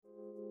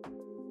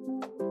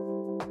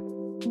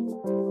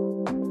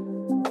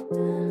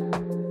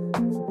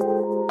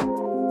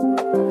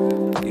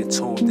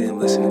tuned in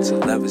listening to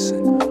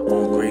Levison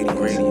on Grady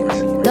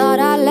Radio. Thought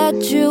I'd let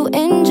you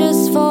in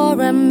just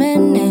for a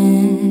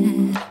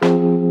minute.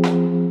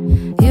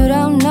 You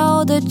don't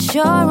know that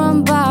you're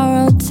on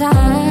borrowed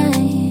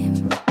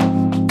time.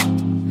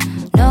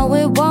 No,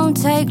 it won't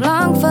take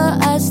long for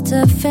us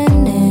to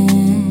finish.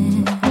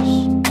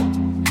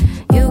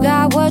 You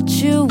got what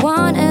you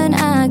want and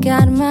I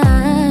got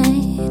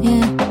mine,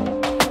 yeah.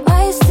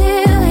 Why you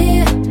still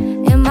here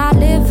in my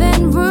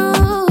living room?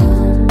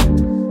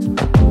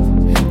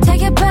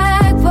 Take it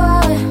back,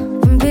 boy,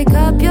 and pick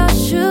up your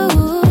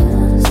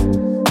shoes.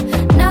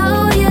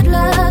 Know you'd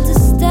love to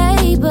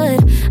stay,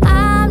 but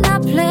I'm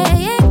not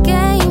playing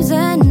games,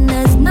 and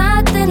there's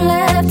nothing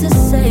left to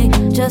say.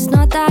 Just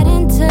not that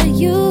into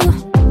you.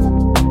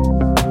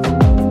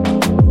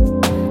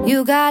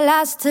 You got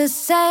lots to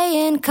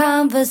say in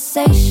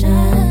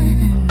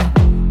conversation,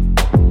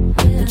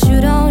 but you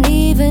don't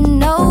even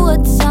know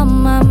what's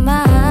on my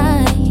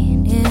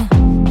mind, yeah.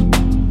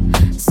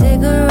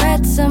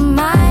 Cigarettes are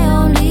my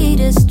only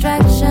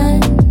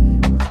distraction,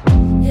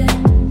 yeah.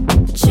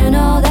 But you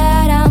know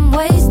that I'm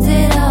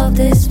wasted of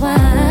this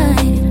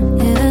wine,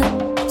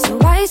 yeah. So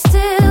why you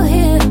still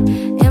here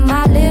in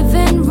my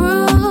living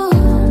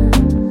room?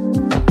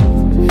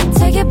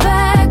 Take it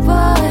back,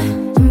 boy,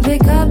 and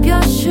pick up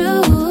your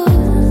shoes.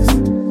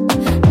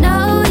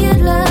 Know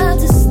you'd love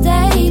to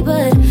stay,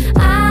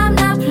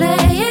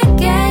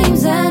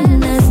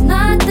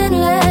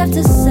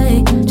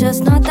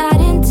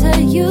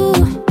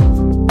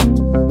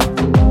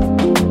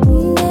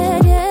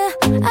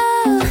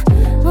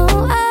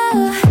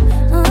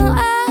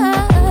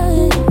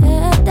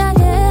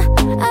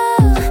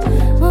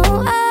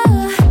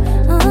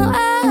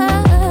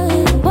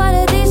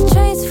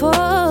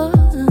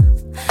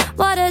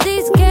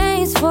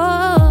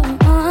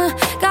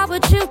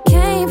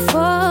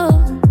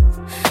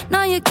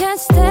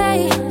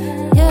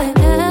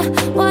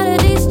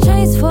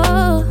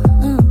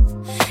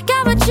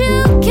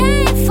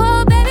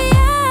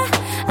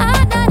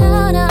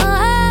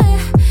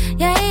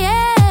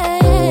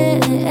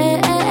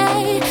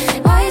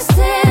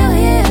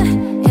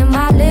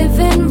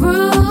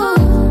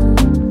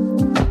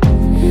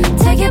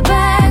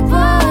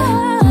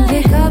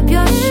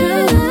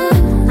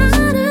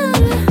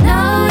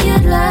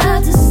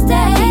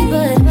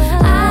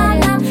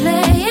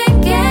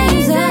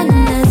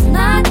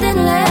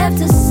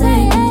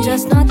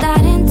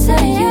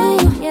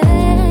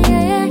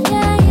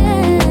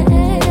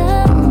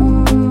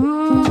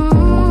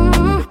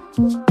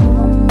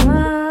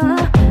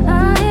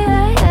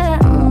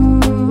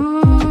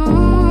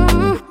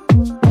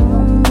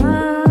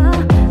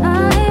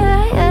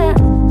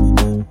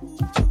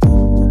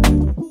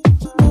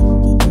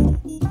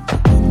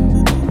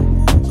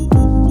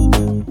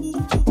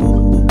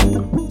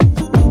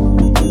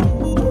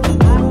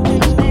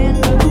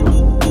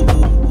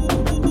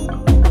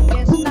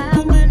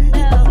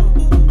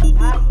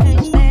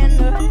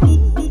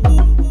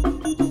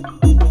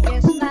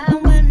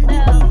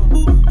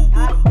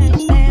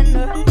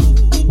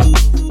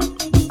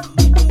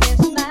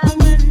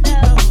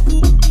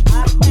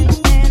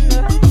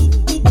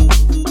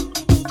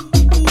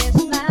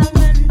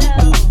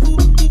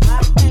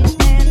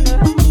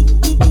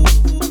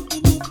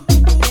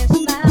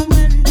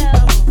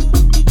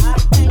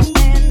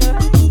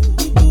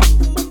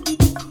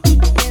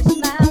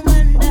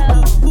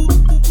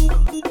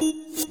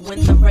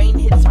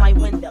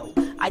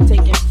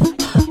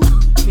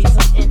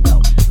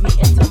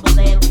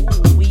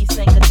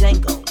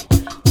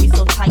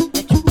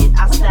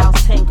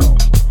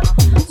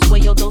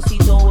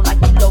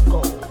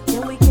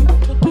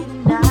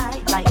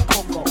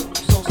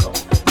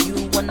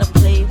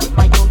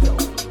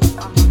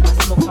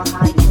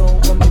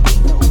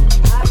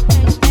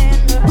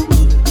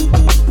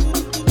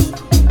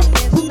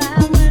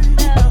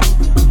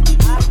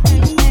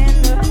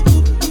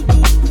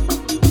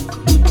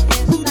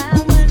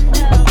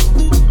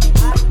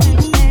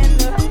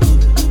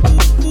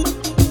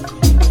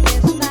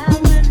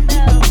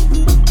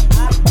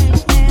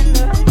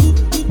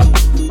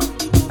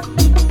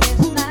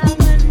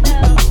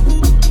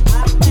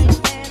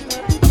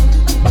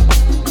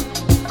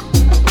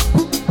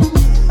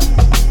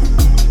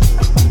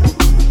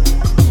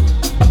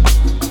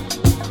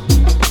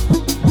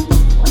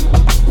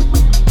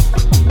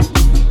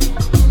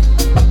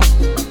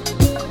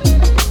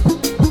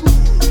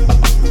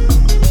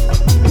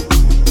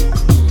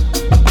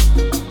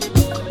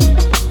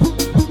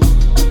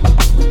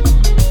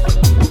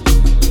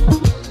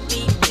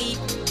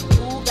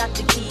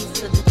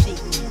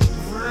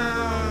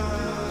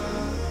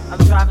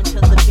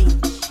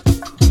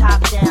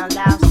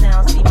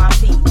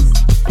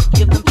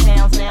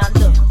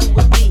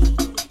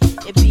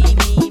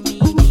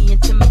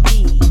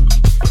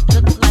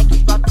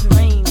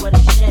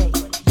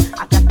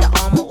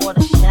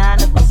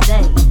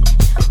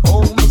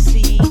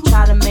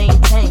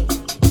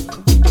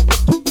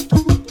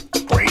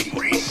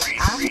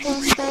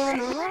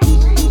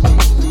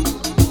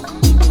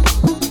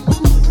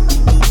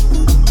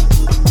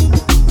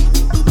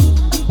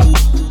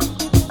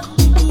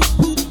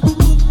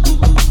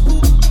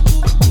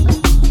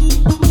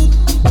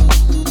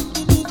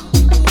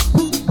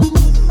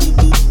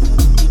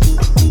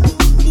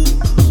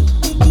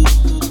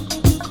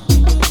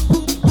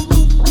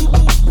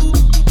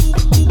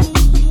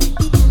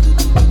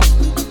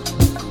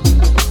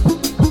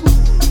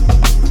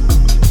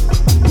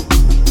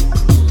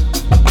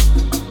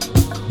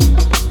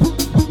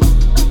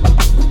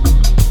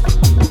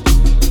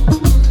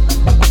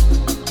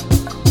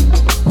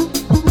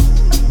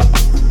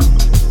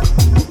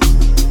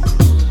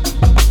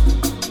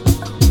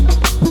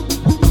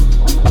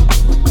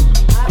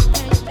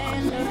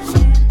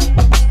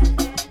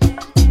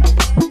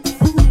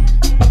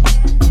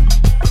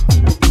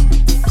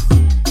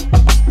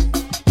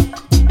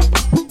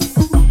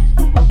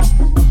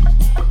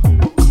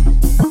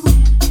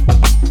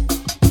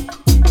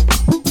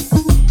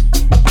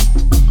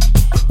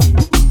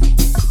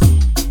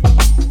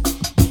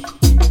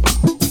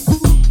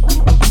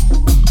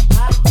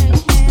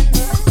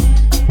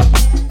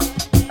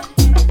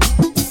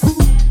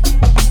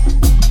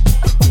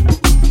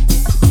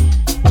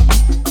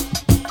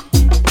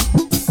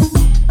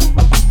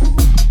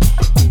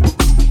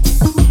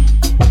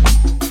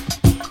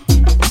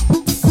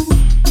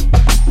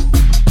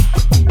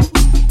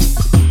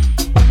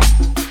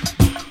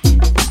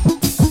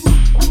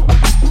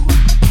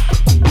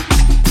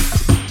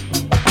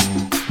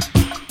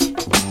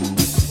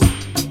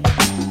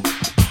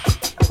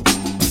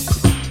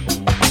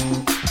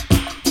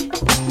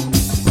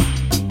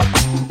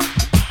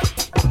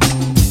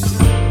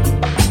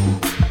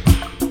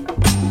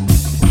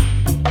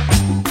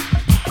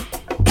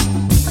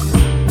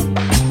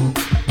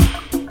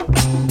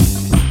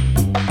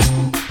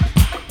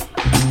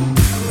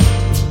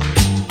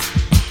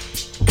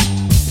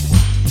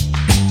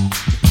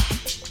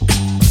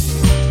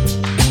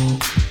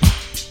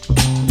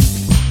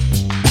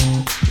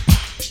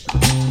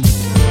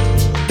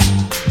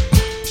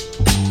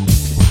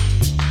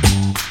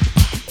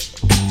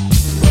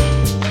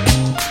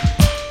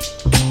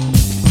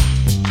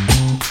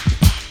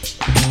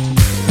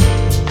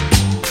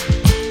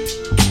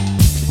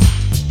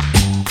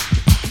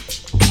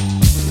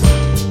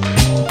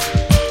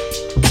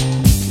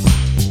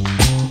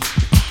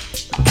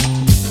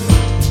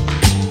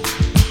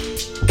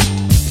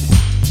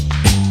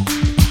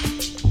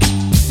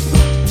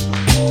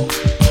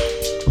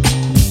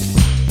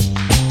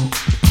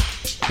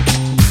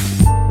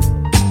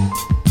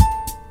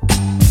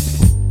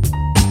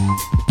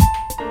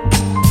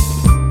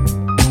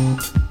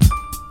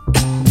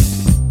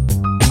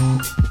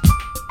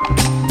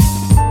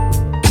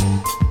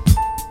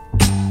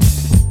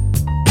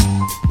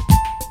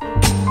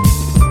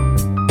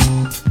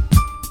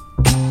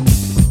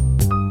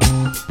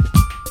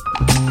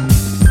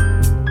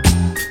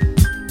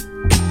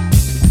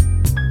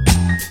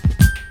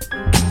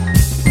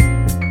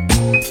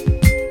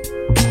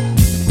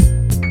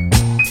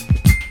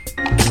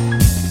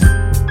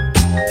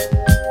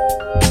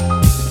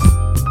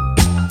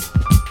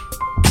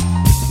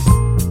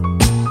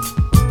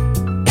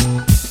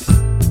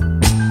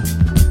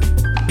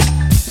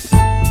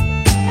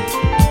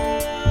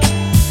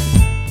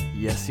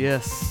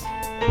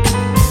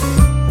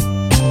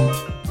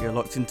 You're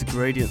locked into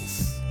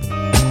Gradients.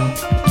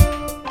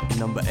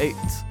 Number 8.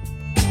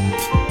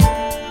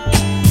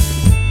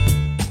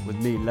 With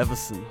me,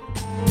 Leveson.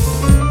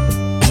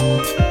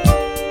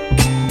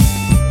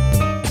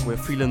 We're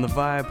feeling the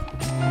vibe.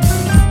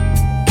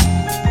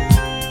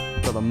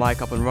 Got the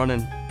mic up and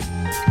running.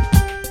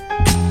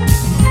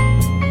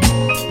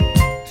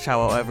 Shout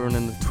out everyone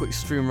in the Twitch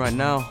stream right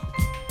now.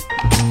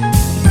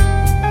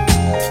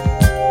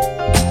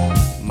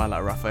 Man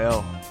like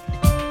Raphael.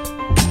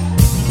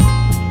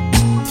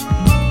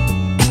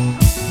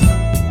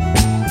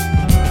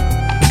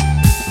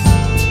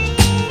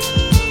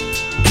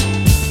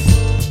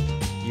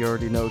 You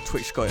already know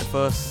Twitch got it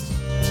first.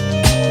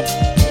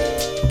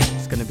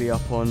 It's gonna be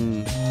up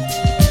on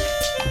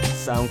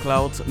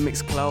SoundCloud,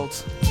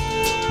 Mixcloud,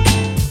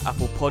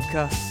 Apple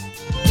Podcasts,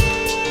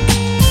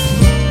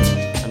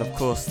 and of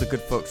course the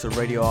good folks at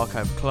Radio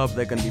Archive Club,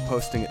 they're gonna be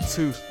posting it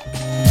too.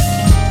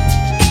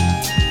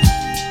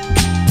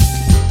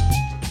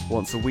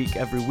 Once a week,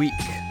 every week.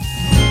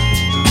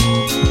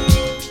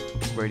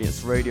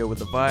 Gradients Radio with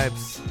the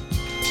vibes.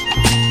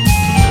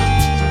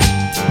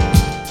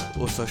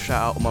 Also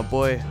shout out to my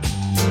boy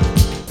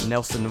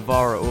Nelson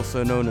Navarro,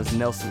 also known as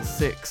Nelson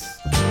 6,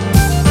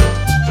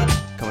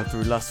 coming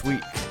through last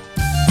week.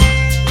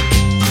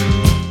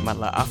 Man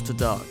like After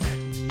Dark,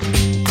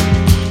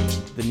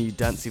 the new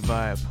dancey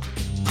vibe.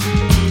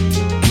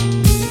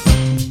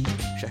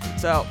 Check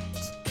it out.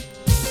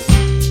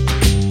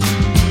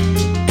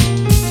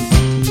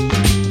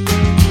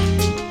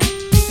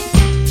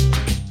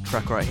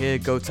 Track right here,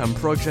 Gotan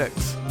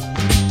Project,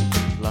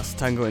 Last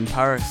Tango in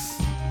Paris.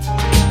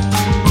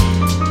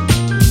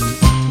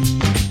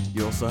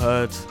 You also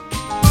heard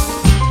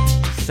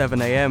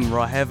 7 AM,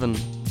 Ra Heaven,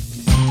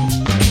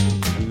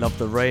 and Love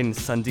the Rain,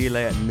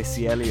 Sandile and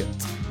Missy Elliott.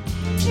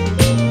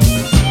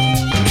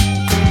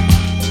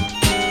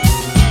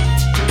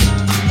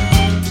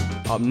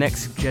 Up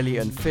next, Jelly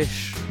and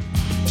Fish,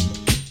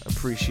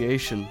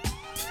 Appreciation.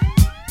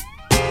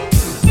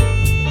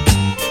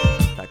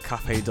 That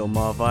Cafe Del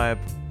Mar vibe.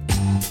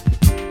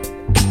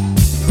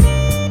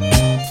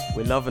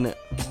 We're loving it.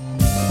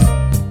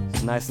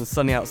 It's nice and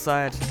sunny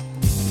outside.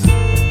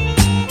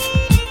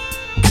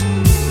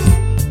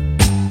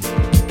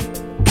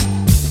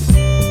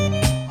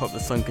 Hope the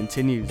sun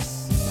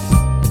continues.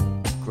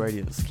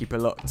 Gradients, keep it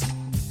locked.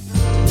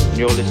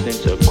 You're listening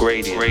to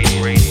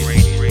Gradients.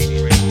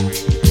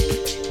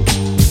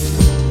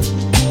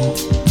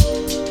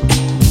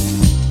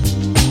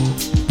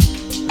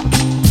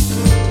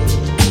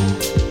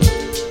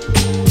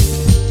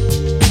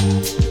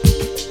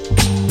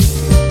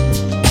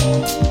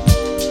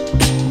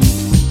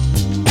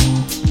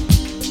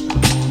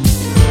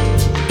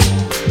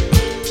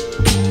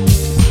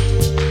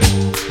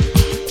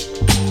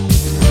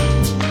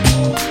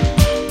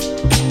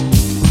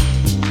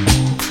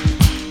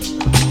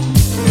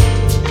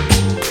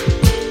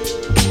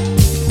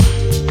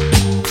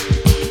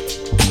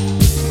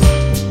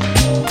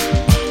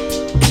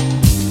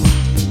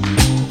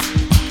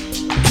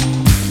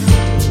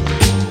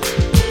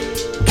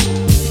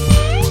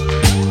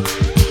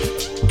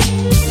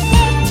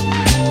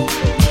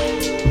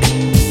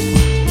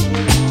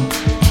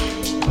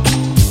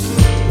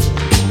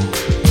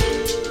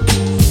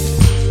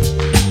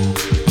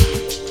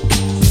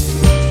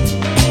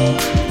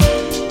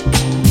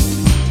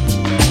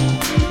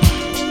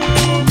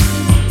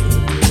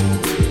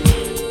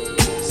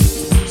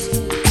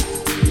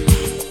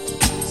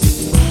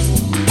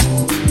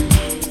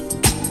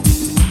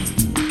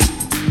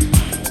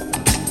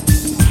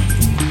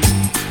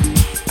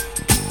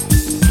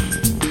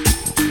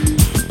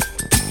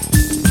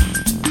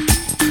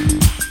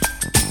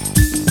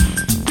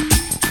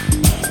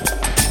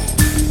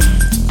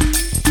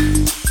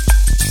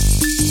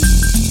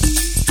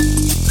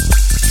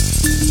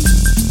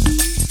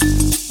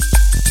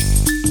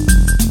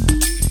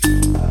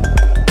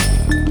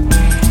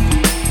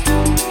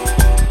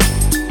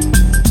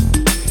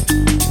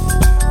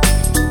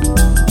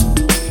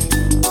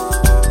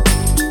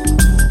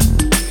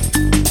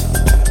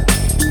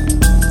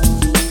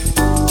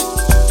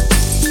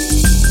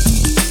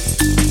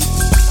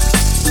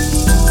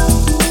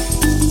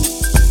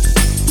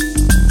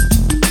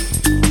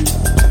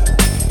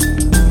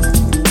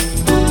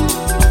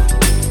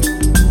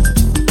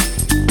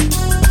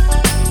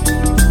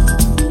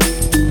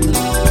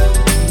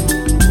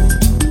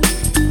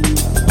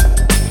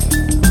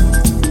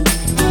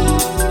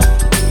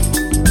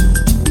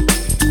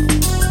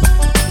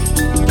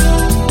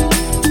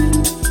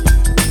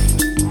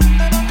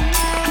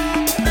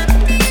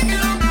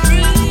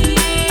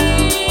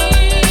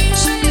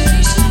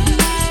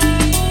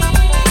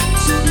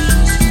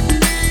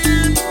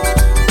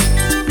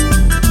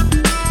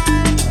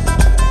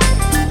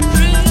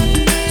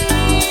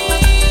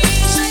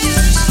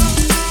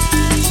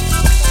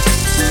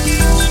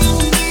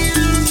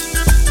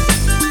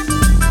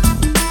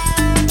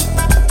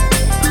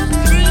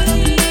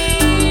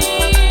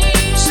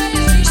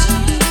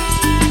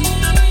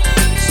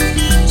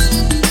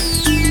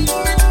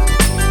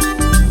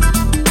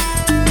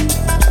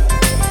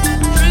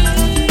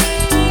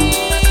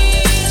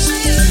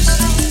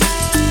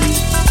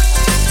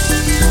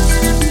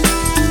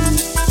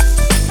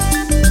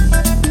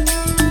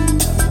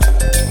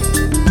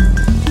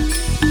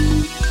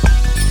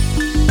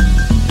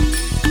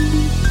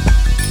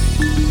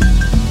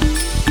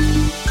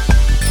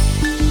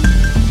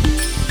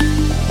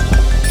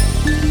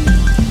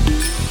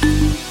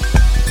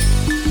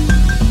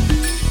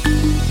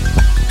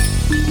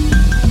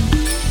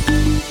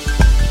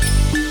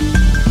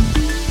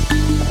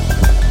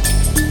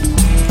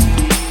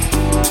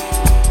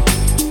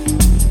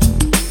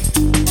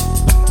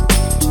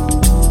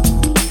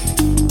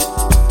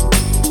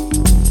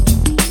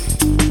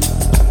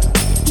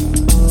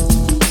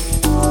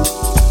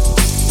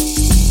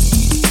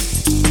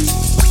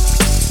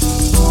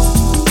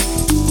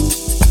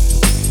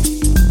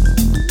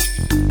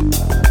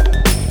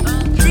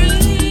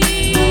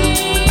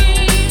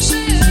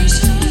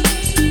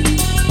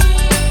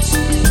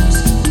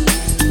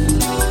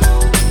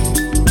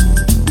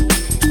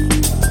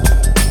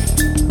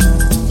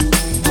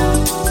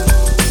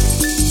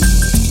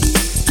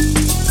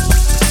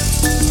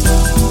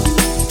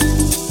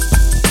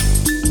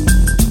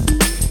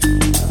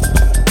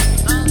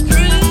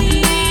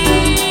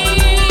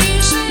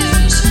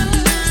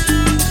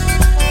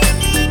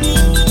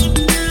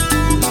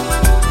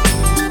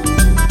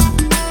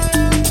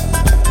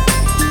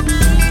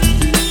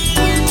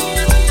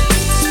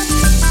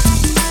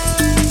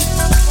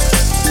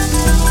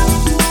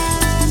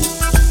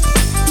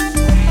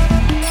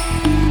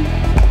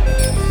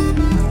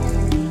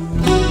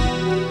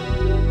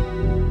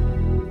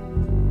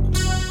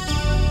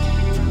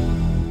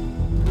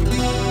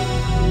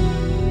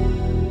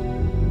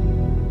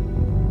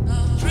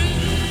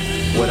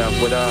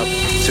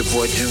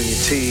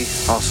 T,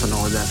 also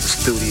known as the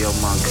Studio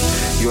Monk.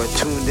 You are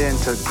tuned in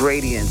to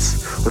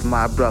Gradients with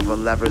my brother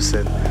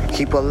Leverson.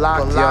 Keep it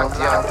locked, yo.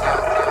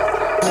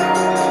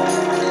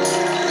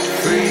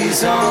 Free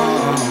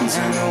zones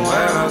and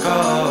where I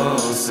go,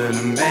 still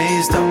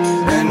amazed up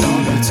and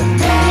new to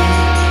me.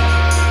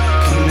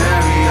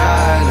 Canary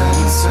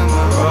Islands and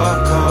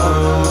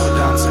Morocco,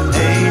 down to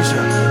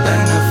Asia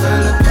and the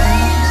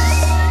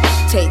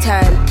Philippines. Take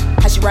time,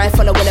 as you ride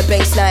following a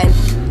baseline.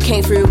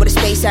 Came through with a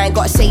space line,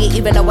 gotta say it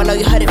even though I know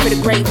you heard it through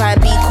the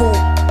grapevine. Be cool,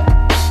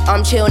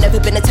 I'm chill, never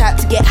been the type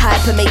to get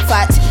hype and make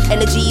facts.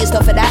 Energy is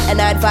not for that, and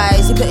I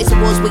advise you put it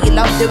towards what you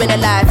love doing in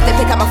life. They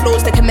pick out my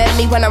flaws, they commend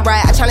me when I'm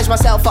right. I challenge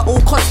myself at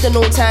all costs and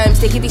all times.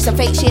 They give you some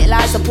fake shit,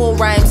 lies and poor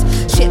rhymes.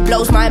 Shit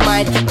blows my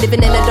mind,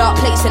 living in a dark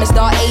place in its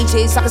dark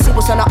ages. I can see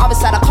what's on the other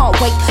side, I can't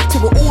wait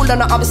till we're all on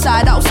the other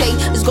side. I'll say,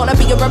 there's gonna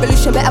be a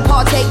revolution, better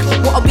partake.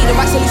 What'll be the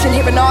right solution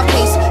here in our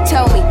case?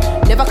 Tell me,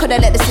 never could I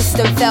let the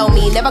system fail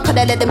me. Never could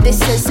I let them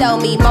diss and sell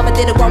me. Mother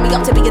didn't grow me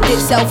up to be a div.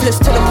 Selfless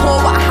to the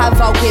core, what I have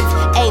I'll give.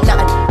 Ain't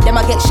nothing, then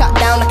I get shut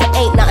down like it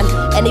ain't nothing.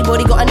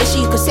 Anybody got an issue,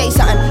 you could say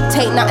something.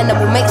 Take nothing and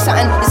we'll make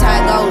something, that's how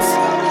it goes.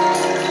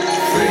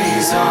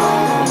 Free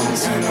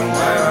zones and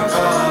where I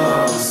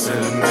go, still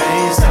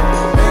amazed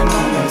up and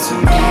new to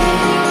me.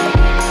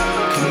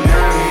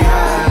 Canary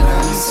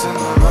Islands and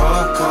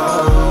Morocco,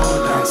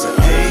 down to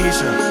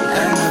Asia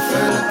and the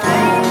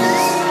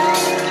Philippines.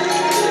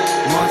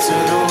 More to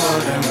the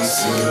world than we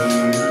see.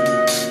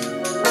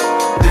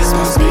 This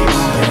must be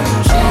more than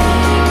a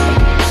dream.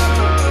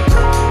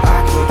 I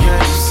could get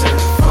used to the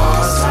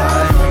fast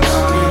life and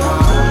coming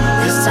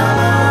home. This time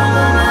around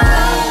my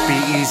mind. Be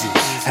easy,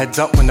 heads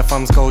up when the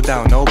thumbs go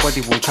down.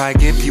 Nobody will try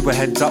give you a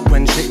heads up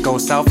when shit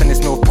goes south and it's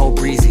North Pole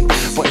breezy.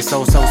 But it's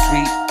so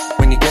sweet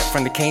when you get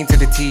from the cane to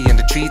the T and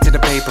the tree to the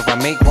paper. I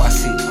make what I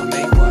see,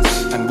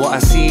 and what I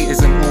see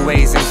isn't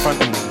always in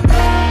front of me.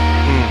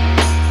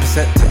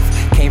 Perceptive.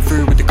 Came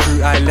through with the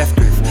crew I left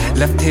with.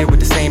 Left here with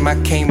the same I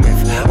came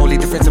with. Only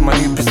difference in my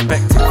new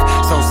perspective.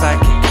 So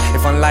psychic,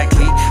 if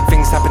unlikely,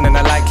 things happen and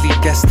I likely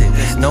guessed it.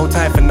 No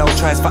time for no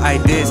tries for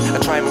ideas. I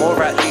try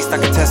more, at least I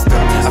can test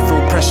them. I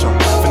feel pressure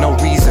for no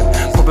reason.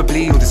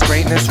 Probably all this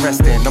greatness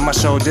resting on my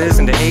shoulders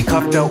and the ache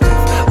I've dealt with.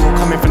 All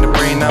coming from the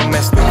brain I'm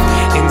messed with.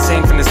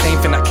 Insane from the same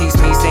thing that keeps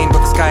me sane.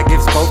 But the sky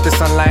gives both the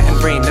sunlight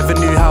and rain. Never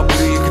knew how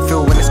blue you could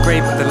feel when it's grey,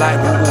 but the light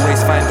will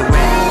always find a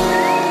way.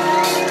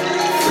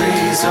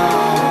 Free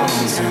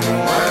zones and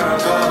where I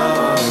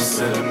go,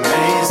 still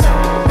amazed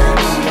and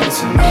new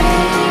to me.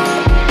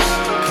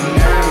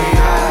 Canary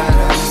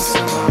Islands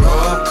and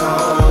Morocco,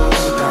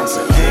 down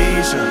to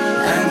Asia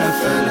and the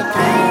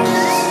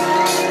Philippines.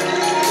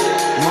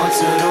 More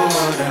to the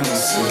world than we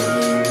see.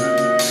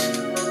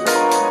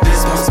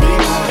 This must be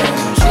more than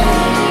a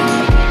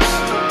dream.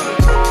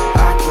 I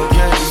could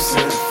get used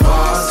to the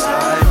fast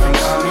life and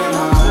coming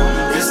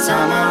home. This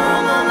time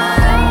around my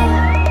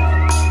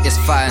mind. It's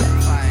fine.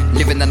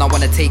 Living and I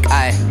wanna take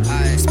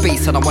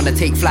space and I wanna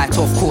take flight.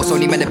 Of course,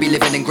 only meant to be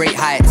living in great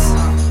heights.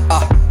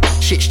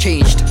 Shit's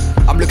changed.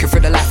 I'm looking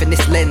through the life in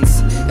this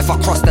lens. If I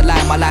cross the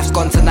line, my life's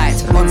gone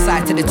tonight. On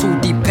site and it all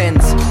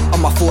depends. On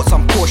my thoughts,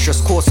 I'm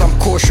cautious. Course, I'm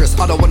cautious.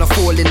 I don't wanna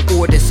fall in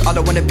all this. I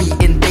don't wanna be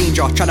in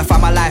danger. Trying to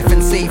find my life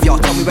and savior.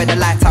 Tell me where the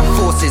lifetime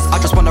force is. I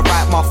just wanna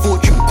write my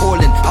fortune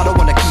calling. I don't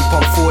wanna keep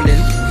on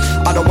falling.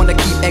 I don't wanna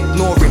keep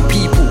ignoring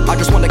people. I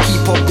just wanna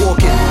keep on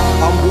walking.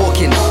 I'm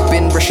walking.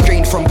 Been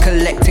restrained from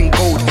collecting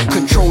gold.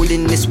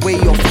 Controlling this way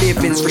of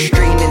living's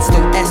restraining.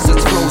 Still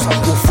essence flows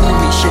all through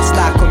me. Shit's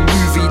like a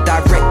movie.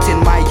 Directing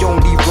my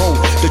only role.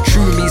 The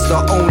true me's the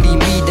only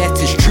me that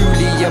is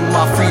truly in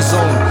my free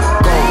zone.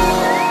 Go.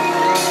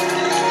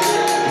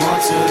 More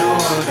to the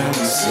world than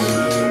we see.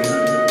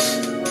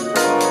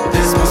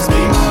 This must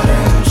be more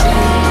than a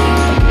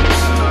dream.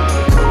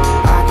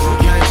 I could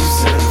get used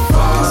to the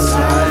fast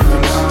life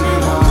and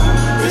coming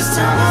home. This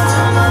time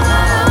around my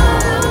mind.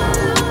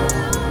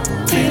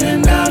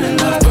 Feeling down in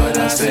love, but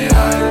I say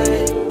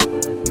hi.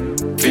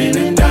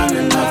 Feeling down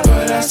in love,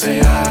 but I say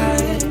hi.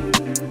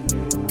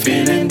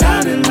 Feeling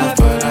down in love,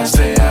 but I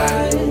say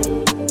hi.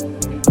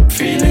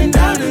 Feeling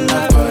down in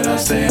love, but I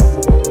say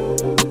hi.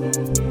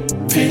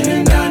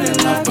 Feeling down in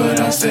love, but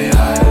I say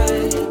hi.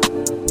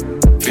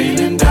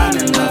 Feeling down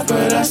in love,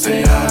 but I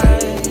say hi.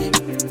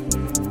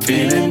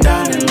 Feeling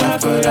down in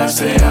love, but I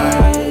say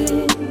hi.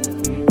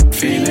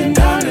 Feeling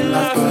down in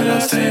love, but I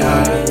say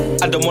hi.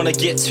 I don't wanna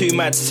get too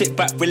mad, sit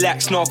back,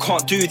 relax, no I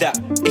can't do that.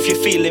 If you're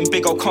feeling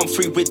big, I'll come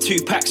through with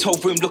 2 packs. Whole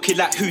room looking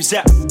like who's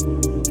that?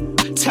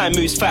 Time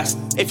moves fast.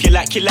 If you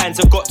like your lines,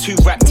 I've got 2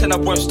 racks. And I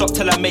won't stop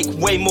till I make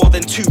way more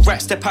than 2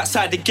 racks. Step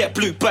outside and get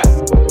blue back.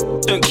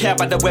 Don't care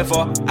about the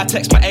weather. I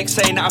text my ex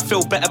saying that I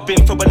feel better.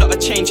 Been through a lot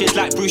of changes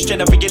like Bruce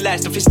Jenner.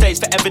 Realised if it stays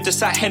forever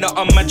just like henna.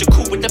 I'm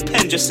magical with the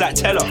pen just like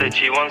Teller. Said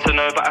she wants to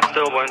know but I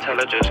still won't tell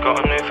her. Just got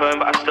a new phone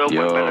but I still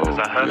won't better. Cause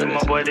I heard from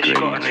my boy that she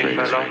got a new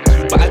fella.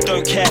 But I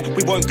don't care,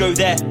 we won't go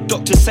there.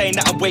 Doctors saying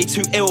that I'm way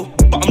too ill,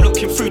 but I'm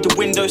looking through the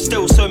window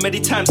still. So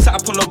many times sat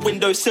up on a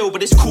windowsill.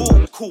 But it's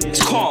cool,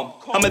 it's calm.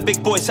 I'm a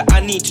big boy so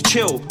I need to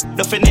chill.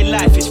 Nothing in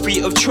life is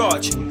free of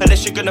charge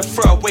unless you're gonna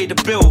throw away the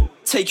bill.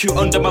 Take you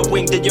under my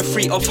wing, then you're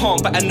free of harm.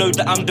 But I know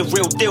that I'm the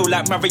real deal,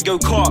 like Mario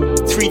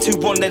Kart. 3, 2,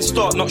 1, then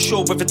start. Not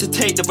sure whether to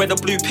take the red or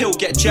blue pill.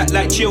 Get jacked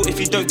like Jill if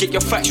you don't get your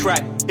facts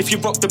right. If you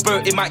rock the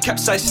boat, it might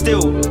capsize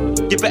still.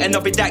 You better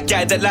not be that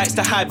guy that likes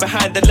to hide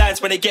behind the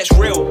lines when it gets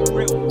real.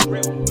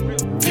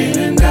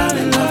 Feeling down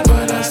in love,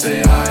 but I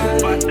stay high.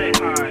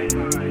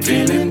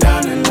 Feeling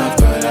down in love,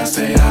 but I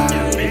stay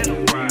high.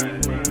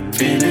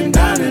 Feeling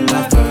down in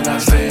love, but I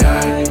stay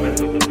high.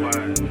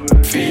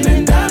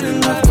 Feeling down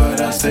in love, but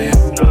I stay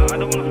high.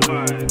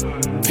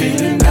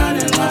 Feeling down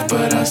in love,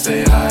 but I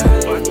stay high.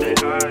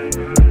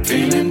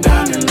 Feeling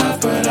down in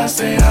love, but I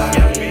stay high.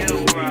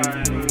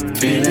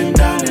 Feeling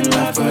down in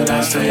love, but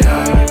I stay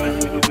high.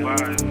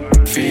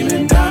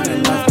 Feeling down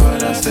in love,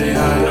 but I stay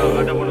high. No,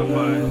 I don't wanna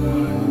fight,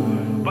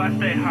 but I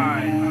stay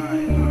high.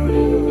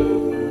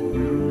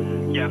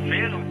 Yeah, I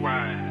feel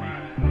alright.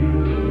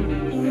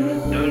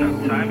 Don't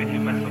have time if you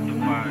mess up the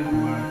vibe.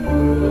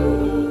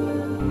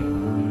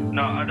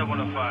 No, I don't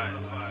wanna fight.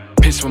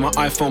 Piss when my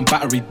iPhone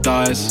battery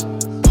dies.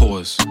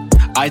 Pause.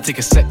 I take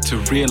a sec to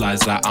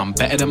realise that I'm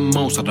better than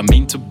most. I don't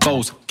mean to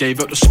boast.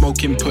 Gave up the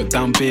smoking, put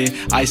down beer.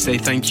 I say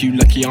thank you,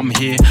 lucky I'm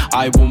here.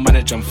 I will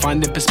manage, I'm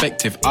finding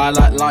perspective. I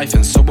like life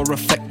and so I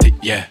reflect it,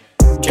 yeah.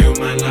 Kill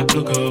man like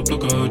plugger,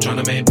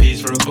 tryna make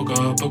peace for a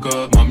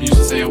booker. Mum used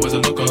to say I was a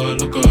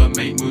looker.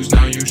 Make moves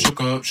now, you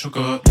shook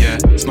up, yeah.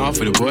 Smile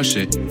for the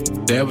bullshit.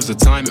 There was a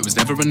time it was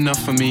never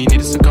enough for me.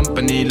 Needed some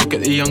company, look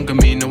at the younger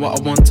me. Know what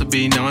I want to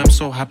be, now I'm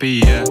so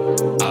happy, yeah.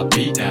 I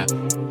beat that,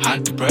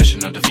 had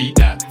depression, I defeat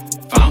that.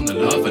 Found the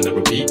love and I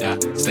repeat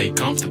that. Stay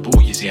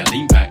comfortable, you see I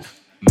lean back.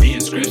 Me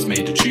and Scripps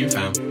made the tune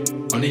fam.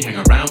 Only hang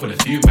around with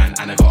a few man.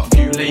 And I got a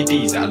few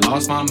ladies that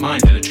lost my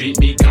mind. And they treat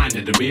me kind,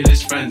 they're the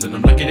realest friends. And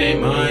I'm lucky they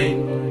ain't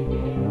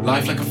mine.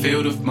 Life like a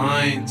field of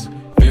mines.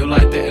 Feel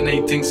like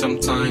detonating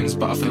sometimes,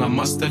 but I feel I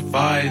must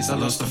advise. I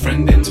lost a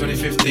friend in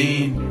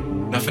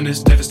 2015. Nothing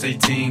is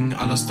devastating.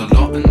 I lost a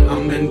lot and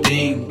I'm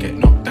ending. Get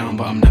knocked down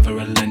but I'm never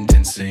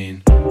relenting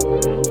scene.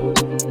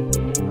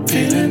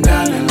 Feeling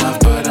down in love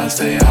but I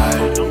stay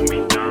high.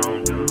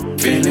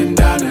 Feeling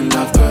down in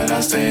love but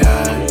I stay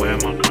high.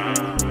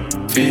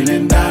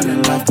 Feeling down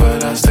in love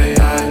but I stay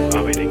high.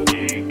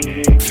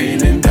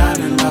 Feeling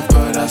down in love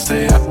but I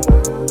stay high.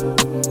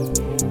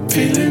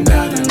 Feeling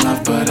down in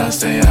love but I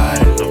stay high.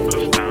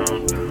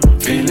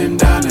 Feeling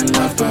down in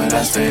love but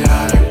I stay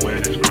high.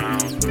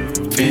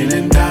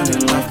 Feeling down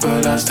in love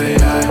but I stay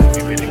high.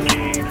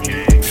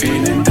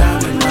 Feeling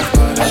down in love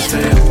but I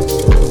stay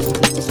high.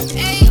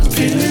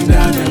 Feeling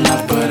down in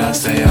love but I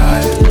stay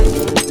high.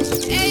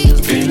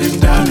 Feeling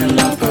down in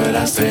love but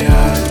I stay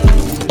high.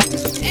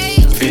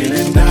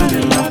 Feeling down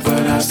in love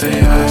but I stay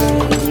high.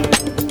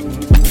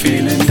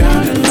 Feeling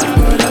down in love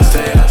but I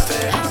stay high.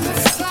 I'ma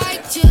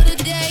fight till the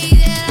day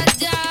that I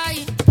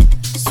die.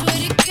 Swear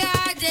to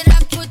God that I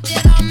put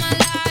that on my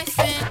life,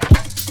 and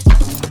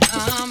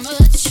I'ma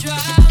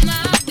try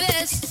my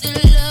best to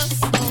love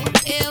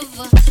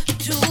forever.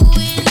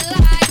 Doing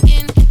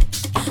lying.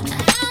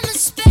 I'm a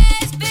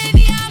space,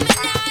 baby, I'm a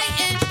night,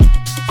 and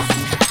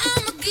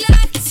I'm a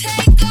glad to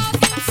take off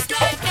and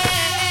fly.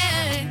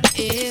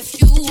 If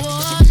you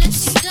wanna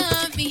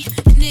stun me,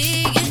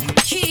 nigga,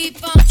 keep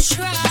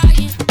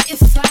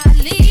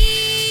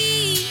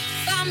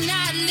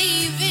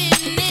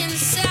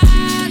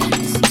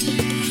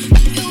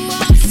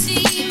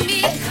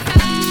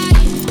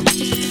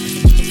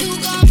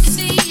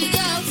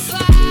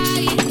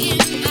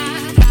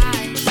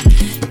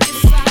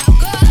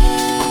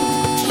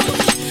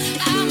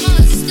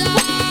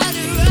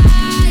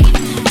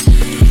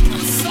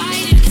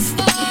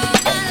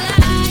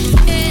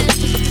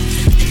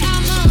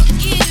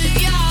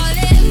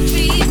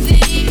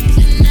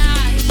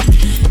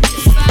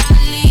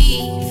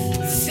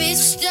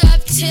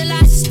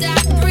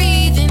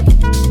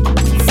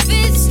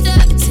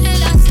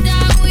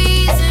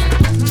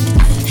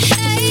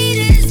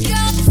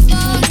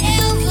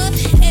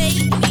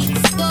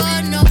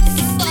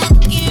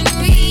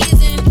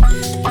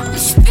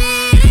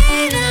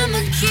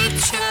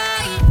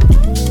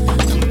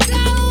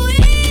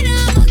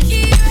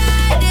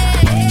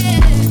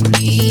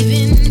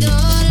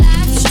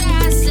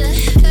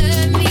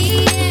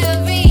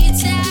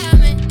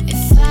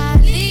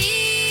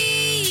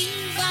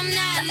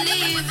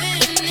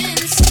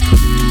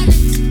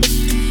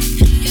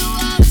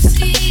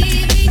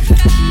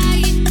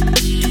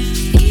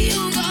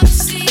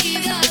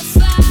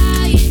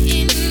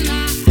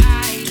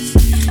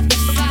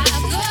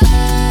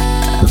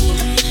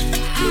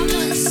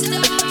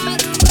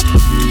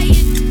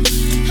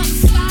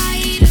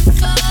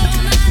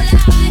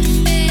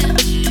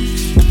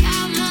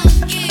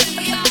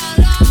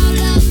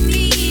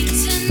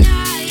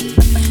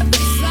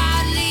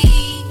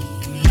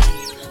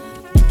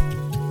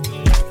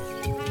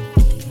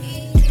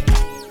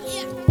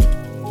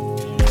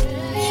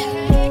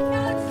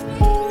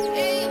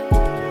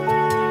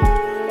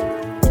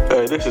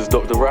this is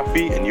Dr.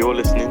 Rafi, and you're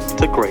listening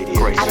to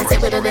Gradient. I done take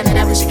with a limit,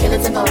 I wish you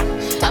killers and vote.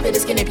 Top of the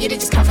skin and beauty,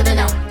 just come for the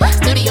note.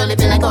 Studio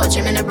living like a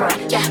gym in a bro.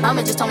 Yeah,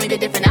 mama just told me be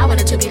different, I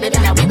wanted to be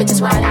living. Now we were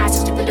just wide eyes,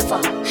 just stupid to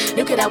fall.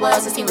 Knew kid I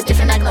was, the scene was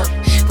different, I glow.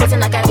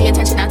 Posting like I pay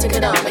attention, I took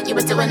it all. But you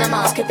was doing the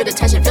most, keep it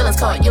attention, feelings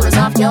caught, you was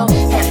off your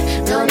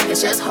head. Real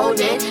niggas just hold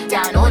it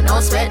down, no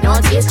sweat, no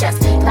tears,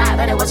 just lie.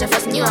 But it wasn't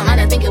fussing you, I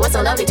might think it was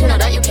so lovely to know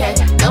that you care.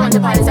 Going to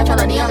parties, I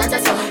felt a neon lens,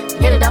 that's so.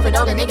 Hit it off with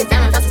all the niggas,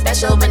 damn, it felt so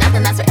special. But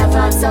nothing lasts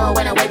forever, so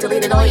when I wait to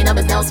leave it all, you know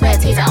there's no sweat,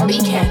 tease, I only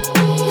care.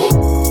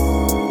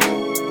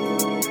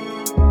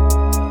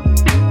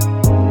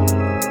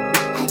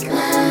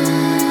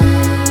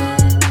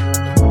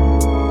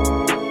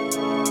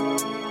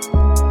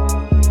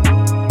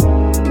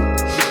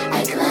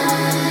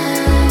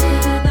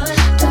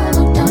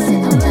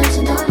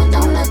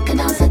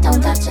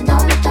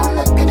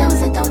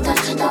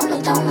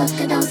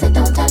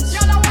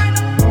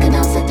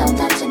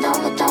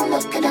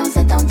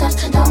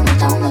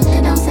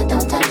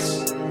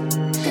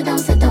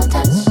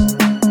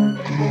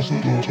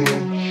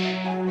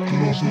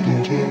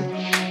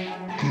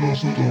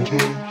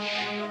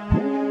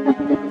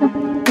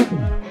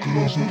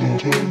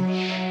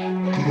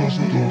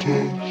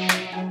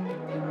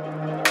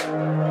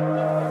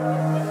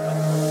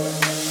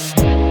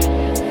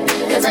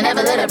 Cause I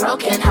never lit a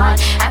broken heart.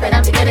 I've been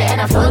up to get it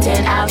and I'm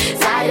floating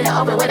outside in the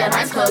open with the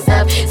lines closed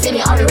up. See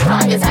me on the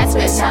wrong, yes I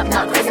switch up.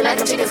 Not crazy like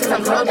a chicken cause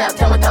I'm grown up.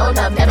 Done with old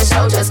love, never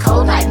show, just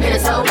cold like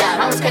Minnesota.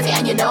 I'm almost crazy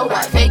and you know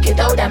what, fake it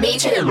though, that me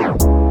chill.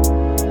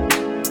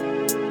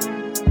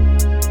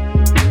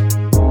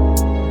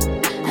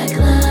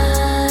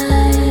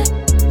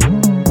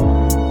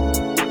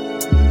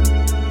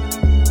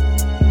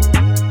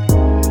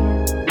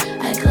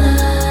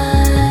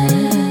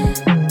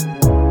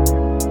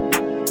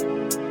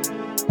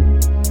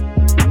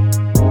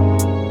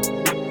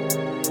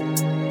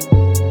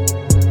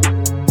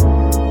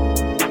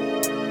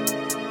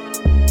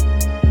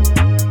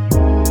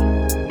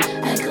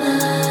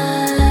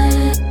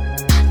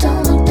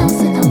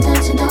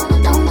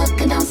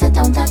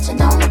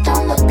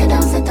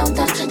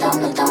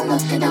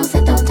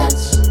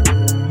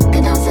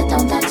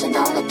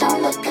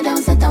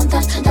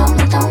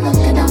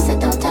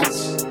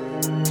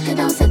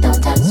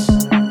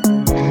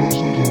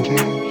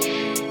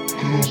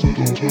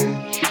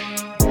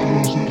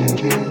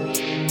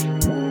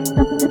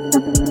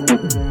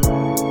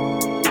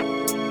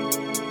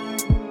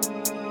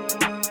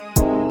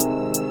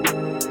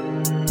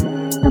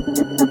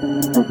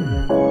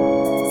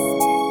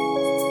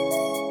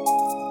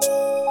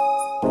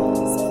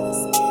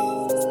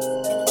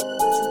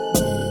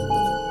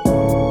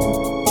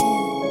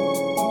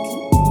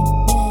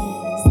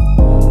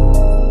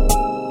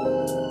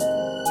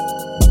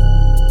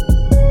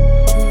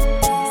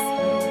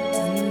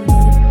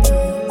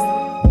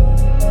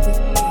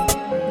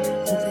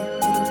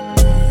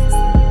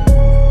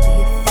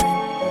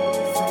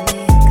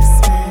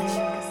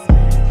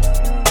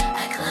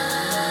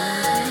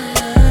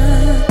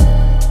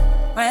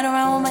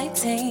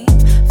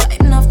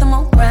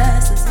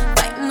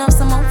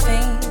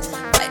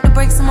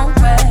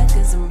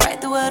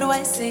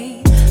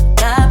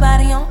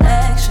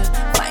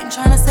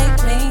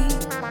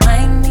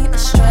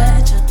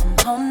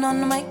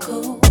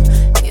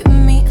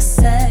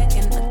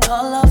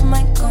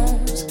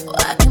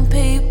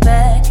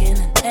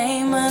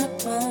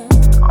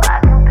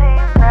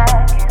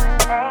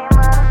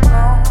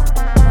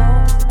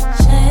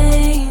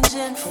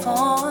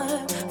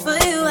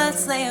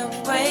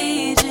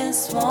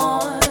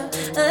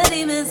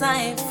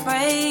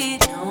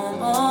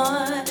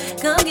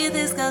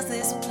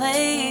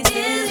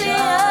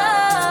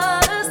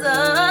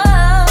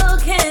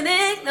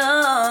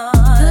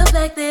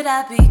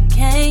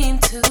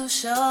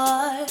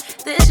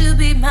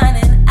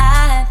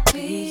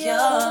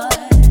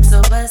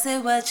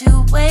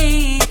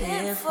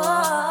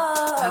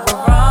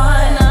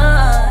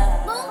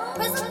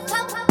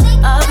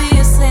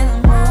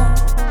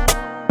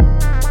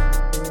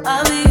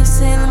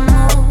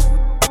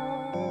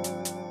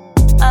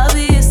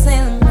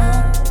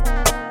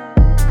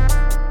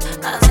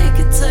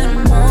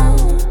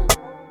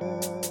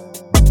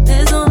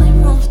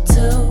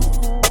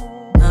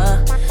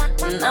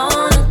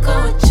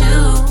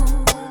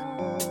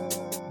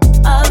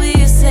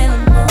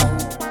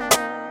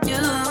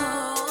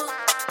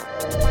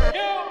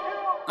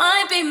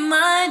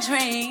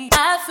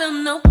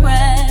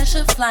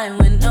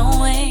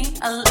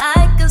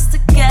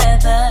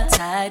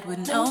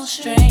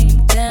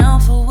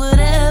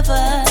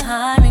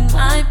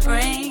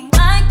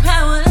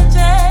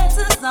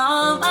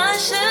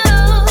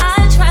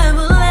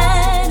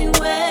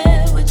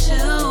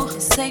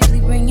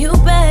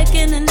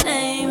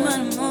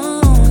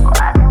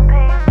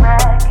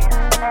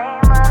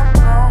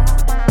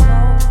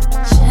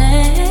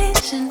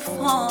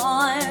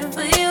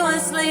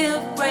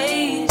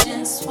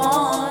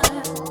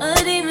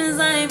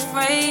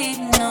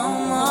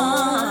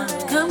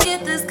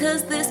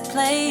 Cause this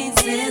place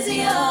is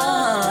yours.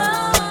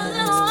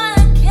 No, I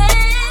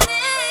can't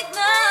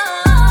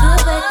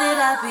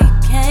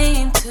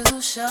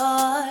sure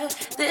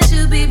that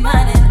you'll be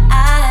mine and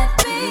I'd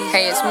be.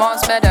 Hey, it's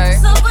Mars Meadow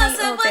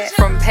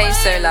from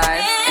Peso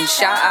Live, and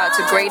shout out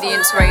to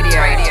Gradients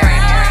Radio.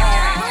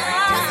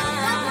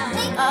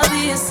 I'll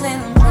be a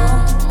Sailor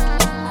Moon.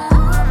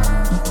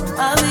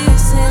 I'll be a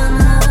Sailor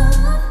Moon.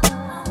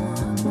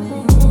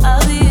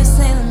 I'll be a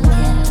Sailor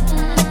Moon.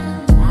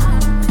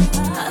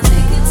 I'll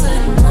take it to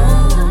the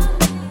moon.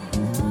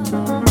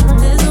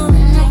 There's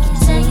only like you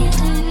say you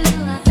do.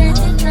 I bet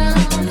you know.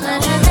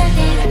 Let you let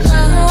it go.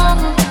 I'll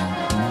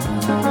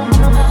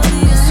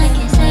be a like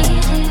you say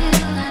you do.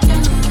 I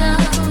bet you know.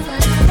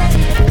 But I let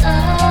it go.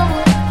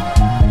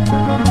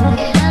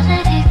 Yeah, I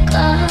let it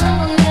go.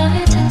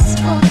 You're just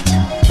for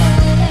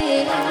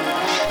today.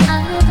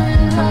 I'm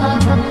in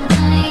love with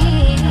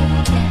me.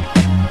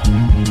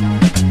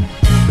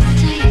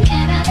 Do you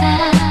care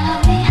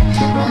about me?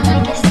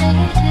 Like you say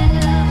you do.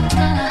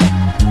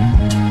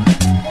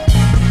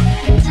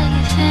 Do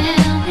you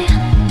feel me?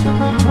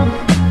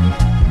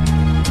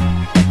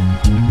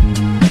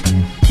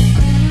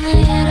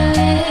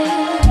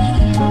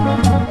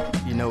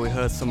 You know we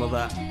heard some of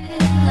that.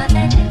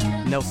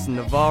 Nelson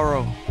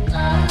Navarro.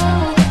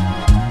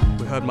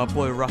 We heard my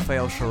boy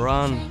Raphael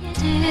Sharan.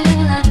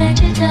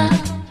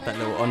 That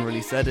little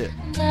unreleased edit.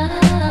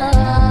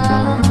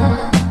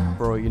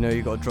 Bro, you know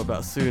you gotta drop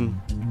that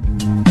soon.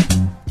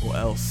 Or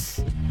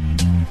else.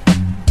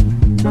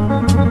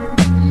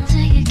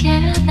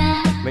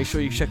 Make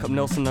sure you check up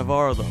Nelson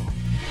Navarro though.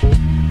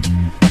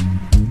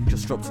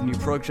 Just dropped a new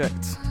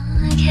project.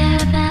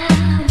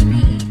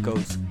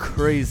 Goes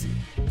crazy.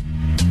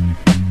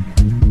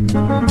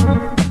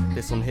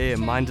 This one here,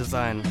 Mind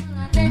Design.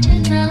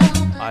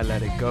 I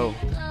Let It Go.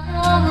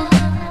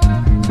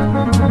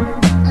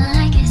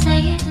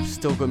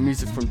 Still got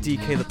music from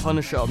DK the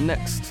Punisher up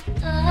next,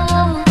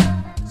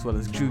 as well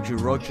as Juju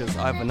Rogers,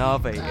 Ivan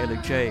Ave, Illa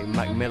J,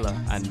 Mac Miller,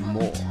 and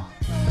more.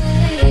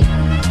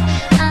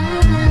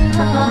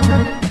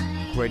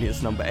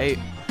 Gradients number 8.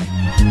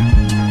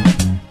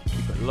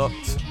 Keep it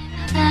locked.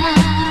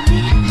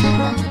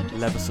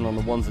 Leveson on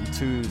the 1s and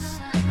 2s.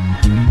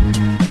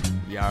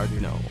 You already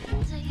know.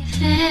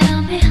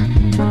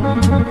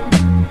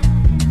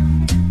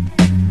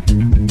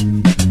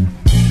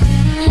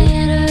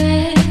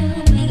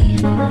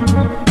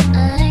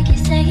 Like you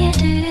say you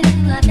do,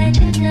 I bet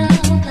you know,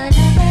 but I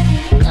let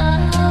it go.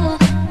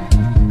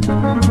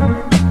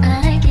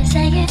 Like you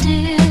say you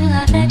do,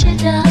 I bet you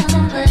know,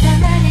 but I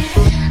let it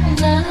go.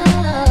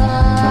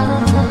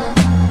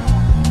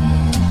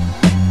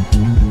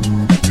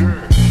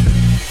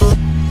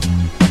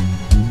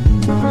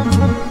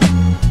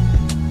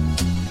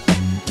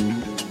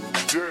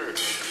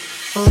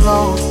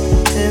 Alone,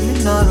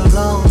 every night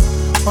alone.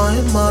 Why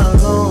am I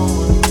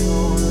alone? You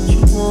know that you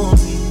want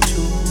me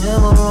to.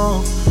 Am I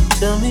wrong?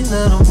 Tell me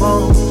that I'm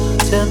wrong.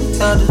 Tell me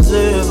I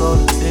deserve all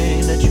the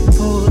pain that you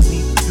put me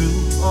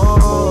through.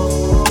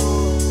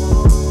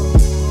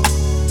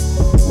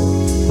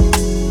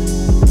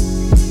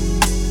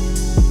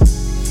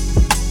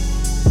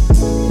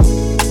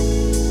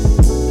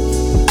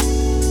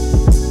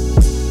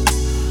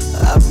 I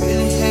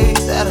really hate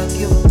that I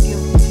give up.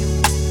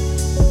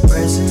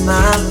 Pressing my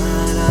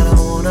line, I don't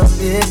wanna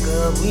pick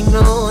up. We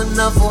know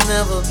enough will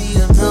never be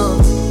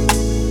enough.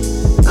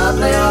 I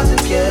play hard to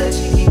catch,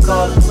 you keep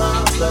calling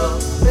my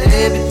bluff.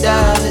 Baby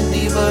diving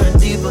deeper and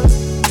deeper.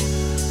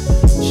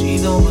 She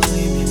don't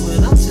believe me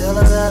when I tell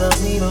her that I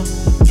need her.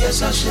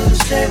 Guess I should've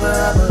stayed where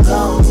I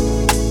belong.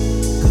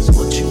 Cause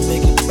once you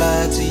make it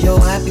back to your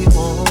happy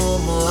home,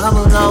 I'm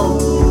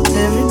alone,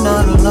 every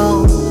night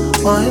alone.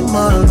 Why am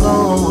I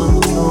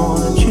alone? You know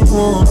that you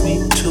want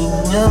me to.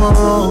 Am I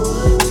wrong?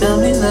 Tell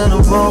me that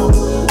I'm wrong.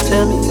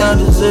 Tell me I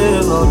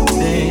deserve all the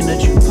pain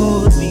that you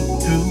put me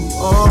through.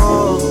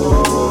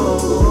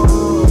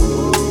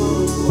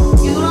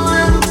 You don't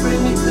have to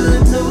bring me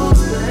good news,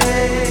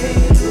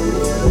 babe.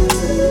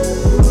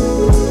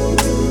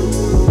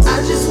 I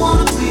just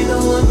wanna be the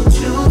one you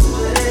choose,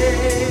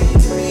 babe.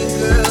 Pretty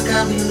girl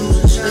got me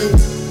losing sleep.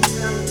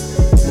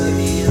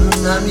 Baby, you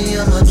remind me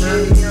of my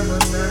dream.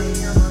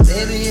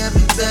 Baby, I'd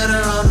be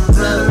better on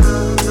the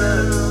road.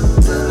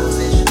 Double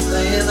vision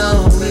playing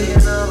on me.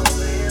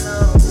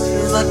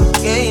 Feels like a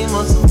game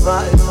of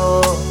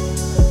survival.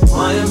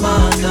 Why am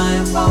I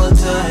dying for a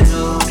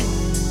title?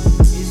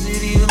 Is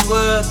it even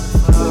worth it?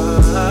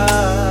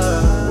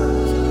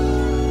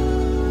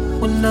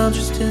 When I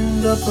just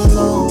end up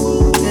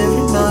alone,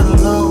 every night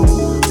alone.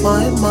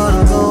 Why am I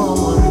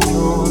alone? You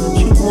know that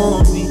you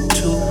want me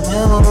to.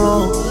 Am I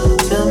wrong?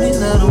 Tell me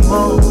that I'm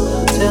wrong.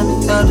 Tell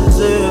me I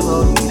deserve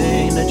all the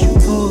pain that you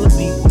put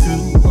me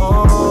through.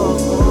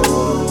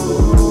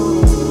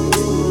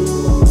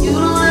 You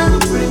don't have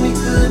to bring me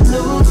good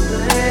news,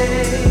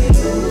 babe.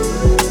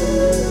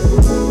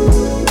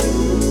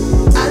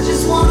 I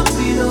just wanna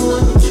be the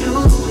one you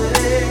choose,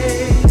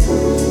 babe.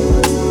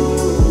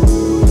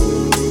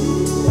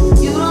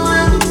 You don't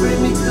have to bring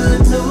me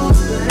good news,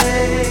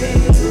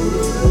 babe.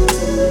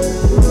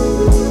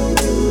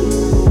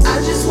 I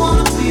just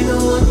wanna be the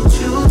one you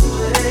choose,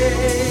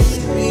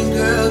 babe.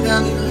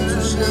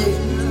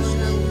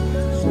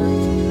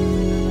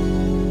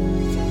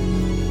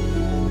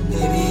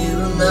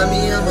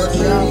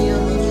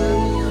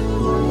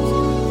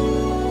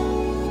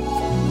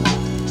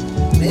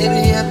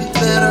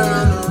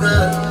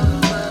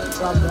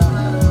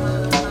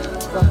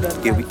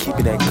 Yeah, we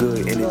keeping that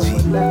good energy,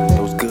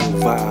 those good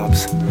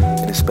vibes,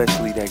 and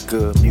especially that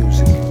good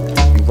music.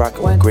 You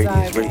rockin' with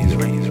Gradient's Radio.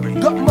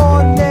 Good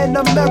morning,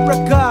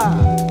 America.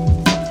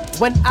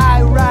 When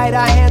I ride,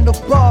 I handle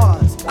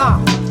bars.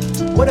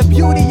 What a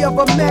beauty of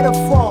a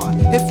metaphor.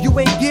 If you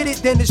ain't get it,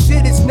 then the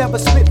shit is never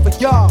spit for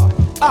y'all.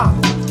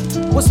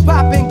 What's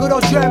poppin', good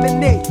old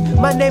Germany?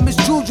 My name is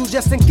Juju,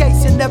 just in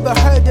case you never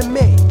heard of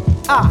me.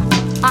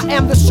 I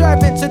am the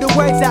servant to the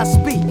words I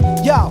speak.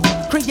 Yo,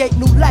 create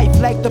new life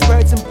like the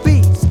birds and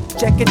bees.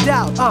 Check it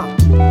out,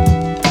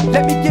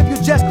 Let me give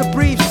you just a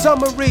brief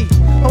summary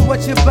on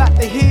what you're about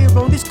to hear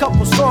on these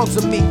couple songs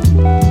of me.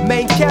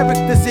 Main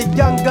character's a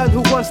young gun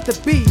who wants to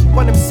be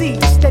one MC,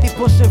 steady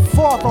pushing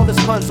forth all his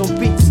puns on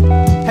beats.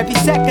 Every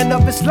second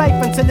of his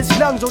life until his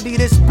lungs will need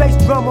his bass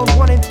drum on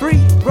 1 and 3.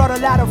 Brought a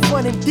lot of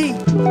fun indeed,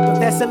 but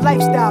that's a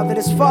lifestyle that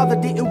his father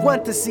didn't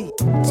want to see.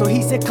 So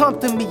he said, come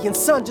to me and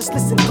son, just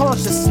listen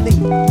consciously.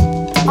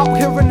 Out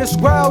here in this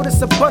world,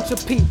 it's a bunch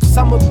of peeps.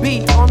 Some will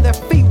be on their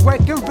feet,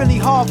 working really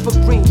hard for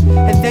green.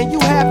 And then you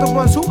have the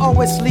ones who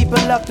always sleep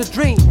and love to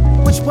dream.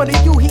 Which one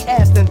of you, he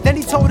asked, and then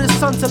he told his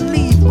son to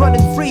leave,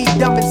 running free,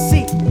 dumb and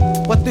see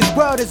what this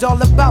world is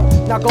all about.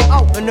 Now go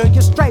out and earn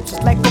your stripes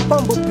just like a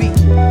bumblebee.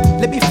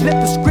 Let me flip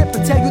the script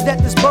and tell you that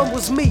this bum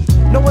was me.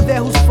 No one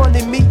there who's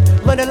funding me.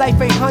 Learning life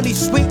ain't honey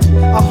sweet,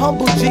 a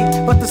humble G,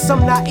 but to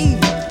some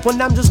naive.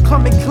 When I'm just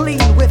coming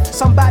clean with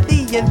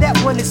somebody, and that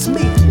one is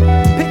me.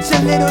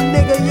 Picture little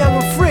nigga young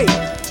and free,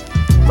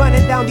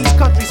 running down these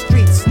country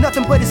streets,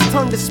 nothing but his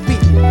tongue to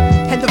speak.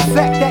 And the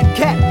fact that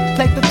cat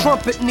played the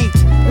trumpet neat.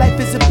 Life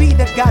is a beat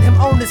that got him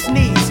on his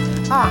knees.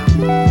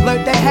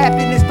 Learned that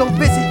happiness don't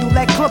visit you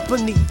like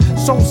company.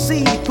 Sow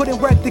seed, put in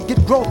work to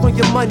get growth on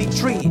your money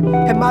tree.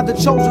 Am I the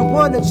chosen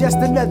one or just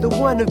another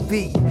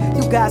wannabe?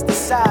 You guys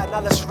decide, now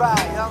let's ride,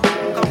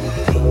 yo. Come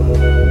with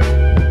me.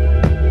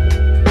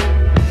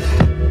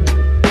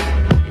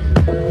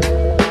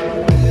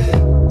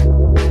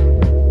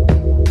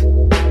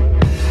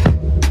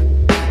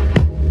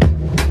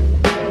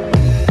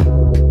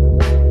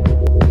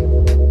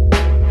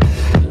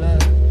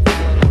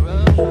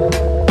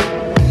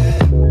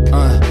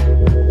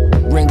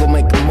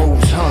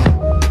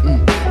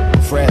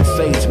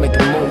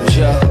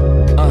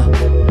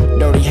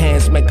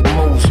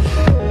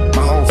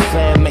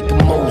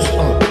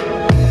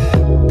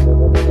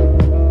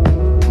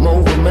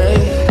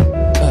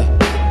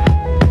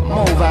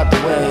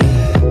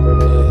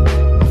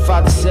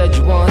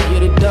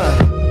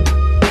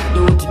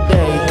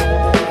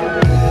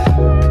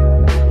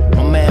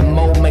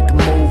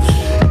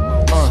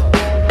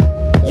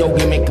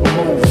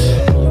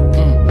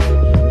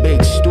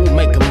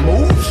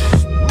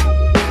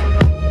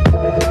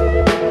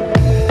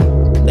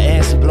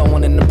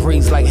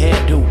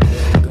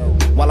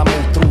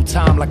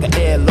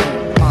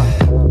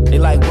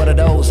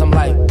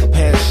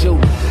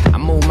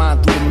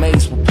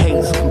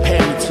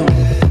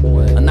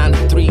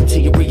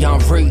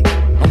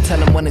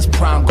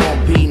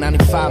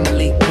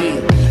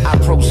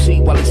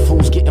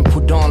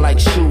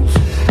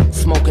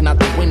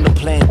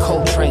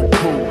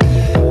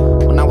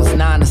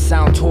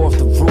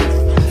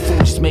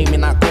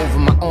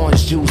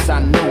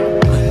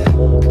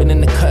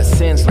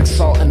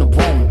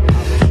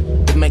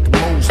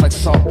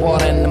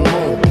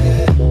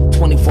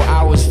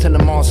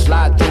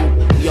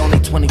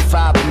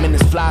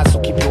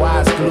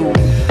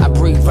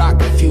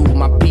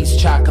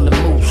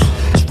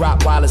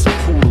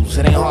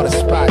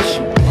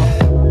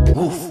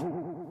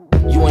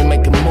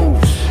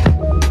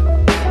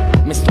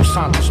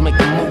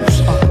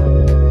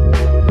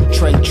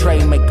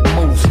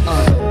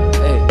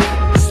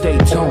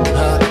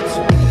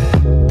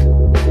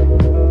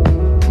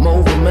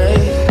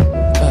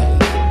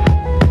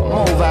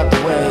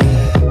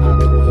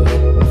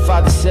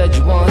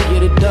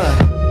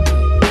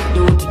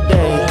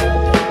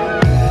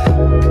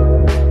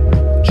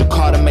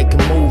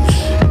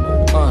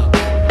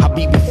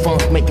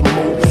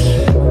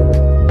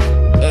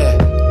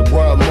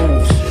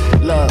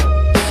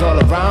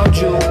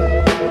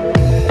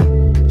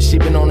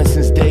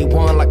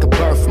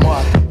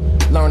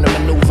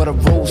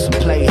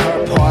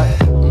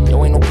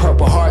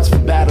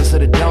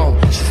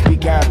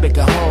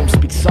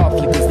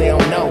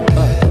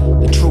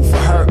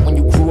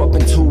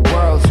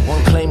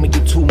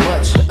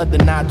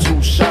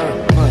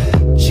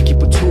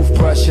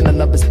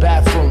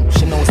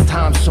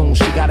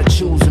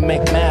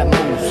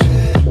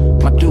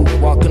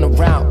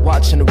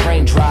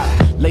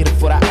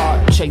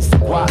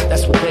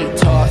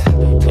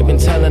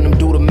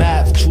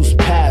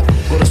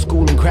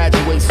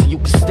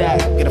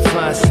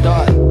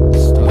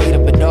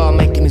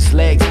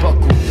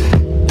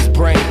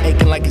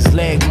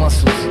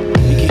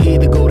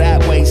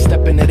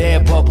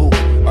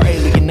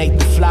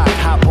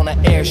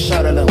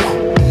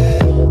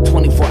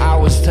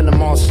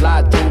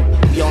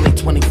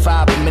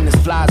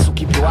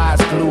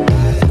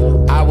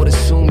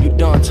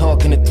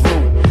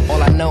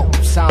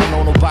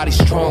 Nobody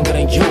stronger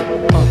than you.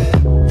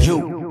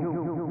 You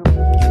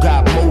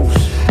got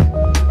moves.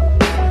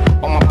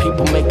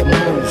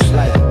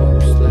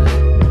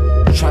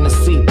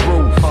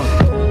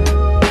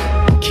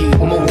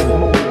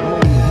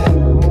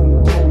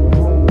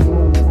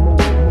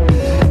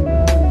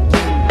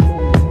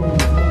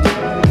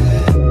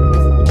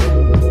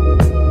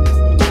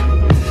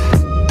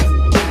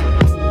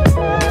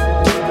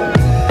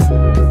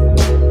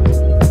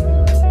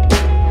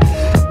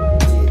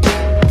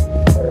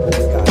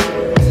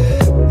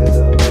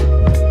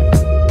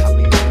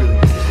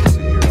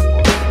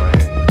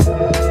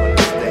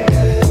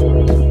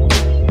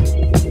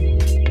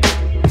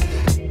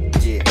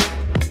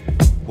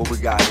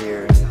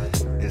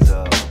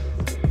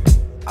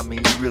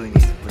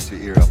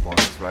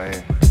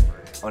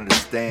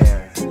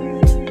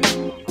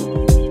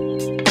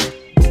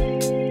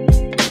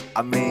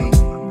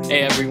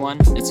 Hey everyone,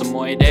 it's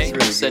Amoy Day.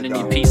 Sending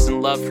you peace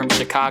and love from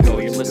Chicago.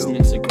 You're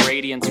listening to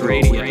Gradients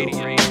Radio.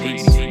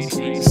 Peace.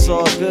 It's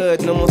all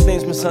good, no more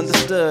things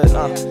misunderstood.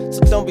 So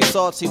don't be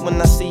salty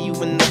when I see you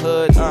in the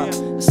hood.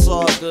 It's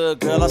all good,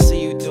 girl, I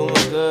see you doing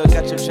good.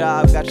 Got your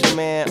job, got your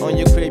man on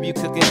your crib, you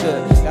cooking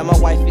good. Got my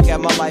wifey,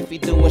 got my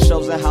lifey doing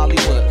shows in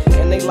Hollywood.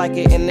 And they like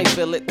it and they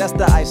feel it, that's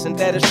the ice and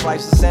that is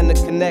priceless. And the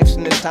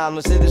connection is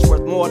timeless, it is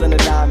worth more than a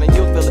diamond.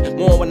 You'll feel it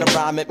more when I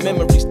rhyme it.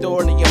 Memory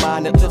stored in your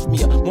mind, it lifts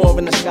me up more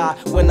in the sky.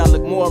 When I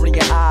look more in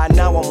your eye,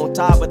 now I'm on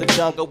top of the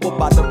jungle. We're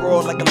about to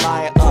roar like a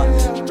lion,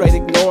 straight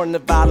ignoring the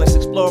violence,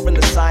 exploring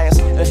the science.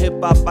 A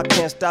hip-hop, I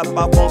can't stop,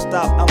 I won't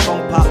stop, I'm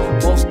gon' pop,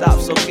 won't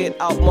stop. So get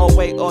out my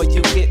way or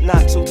you get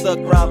knocked to the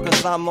ground.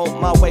 Cause I'm on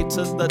my way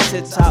to the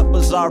tip-top.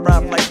 Bizarre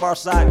rhymes like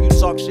Farside, you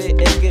talk shit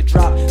and get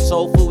dropped.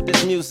 Soul food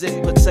is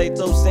music,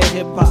 potatoes and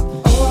hip-hop.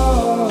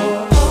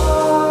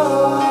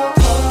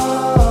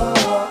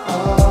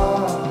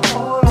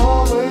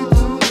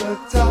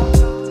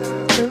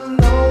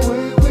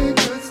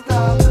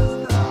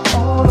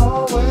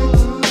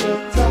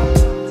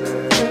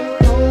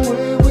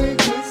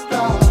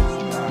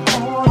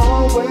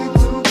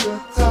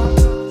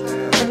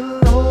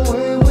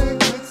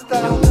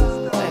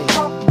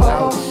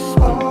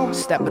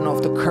 Stepping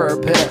off the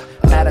curb here,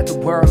 mad at the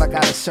world, I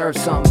gotta serve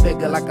something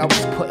bigger. Like I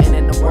was putting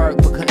in the work,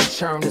 but couldn't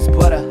churn this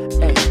butter.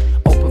 Ay,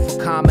 open for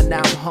comment,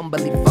 now I'm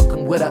humbly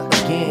fucking with her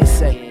again.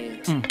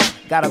 Say,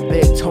 got a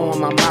big toe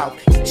in my mouth.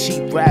 You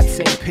cheap raps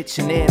ain't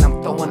pitching in,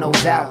 I'm throwing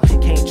those out.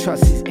 Can't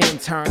trust these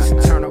interns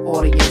and turn the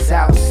audience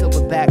out.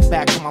 Silverback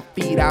back on my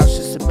feet, I was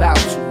just about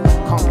to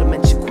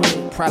compliment your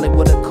queen. Probably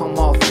would've come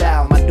off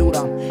foul. My dude,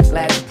 I'm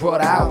glad you brought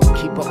her out.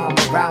 Keep her arm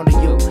around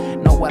you.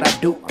 Know what I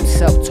do, I'm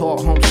self-taught,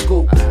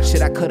 homeschool.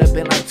 Shit, I could've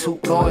been like 2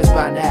 lawyers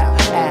by now.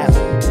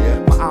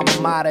 My alma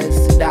mater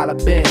is the dollar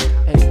bin.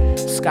 Hey,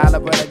 scholar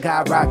of the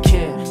guy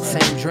rockin'.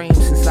 Same dream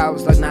since I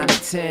was like 9 or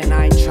 10.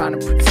 I ain't tryna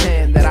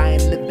pretend that I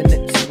ain't living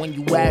it. So when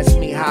you ask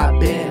me how I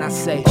been, I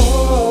say,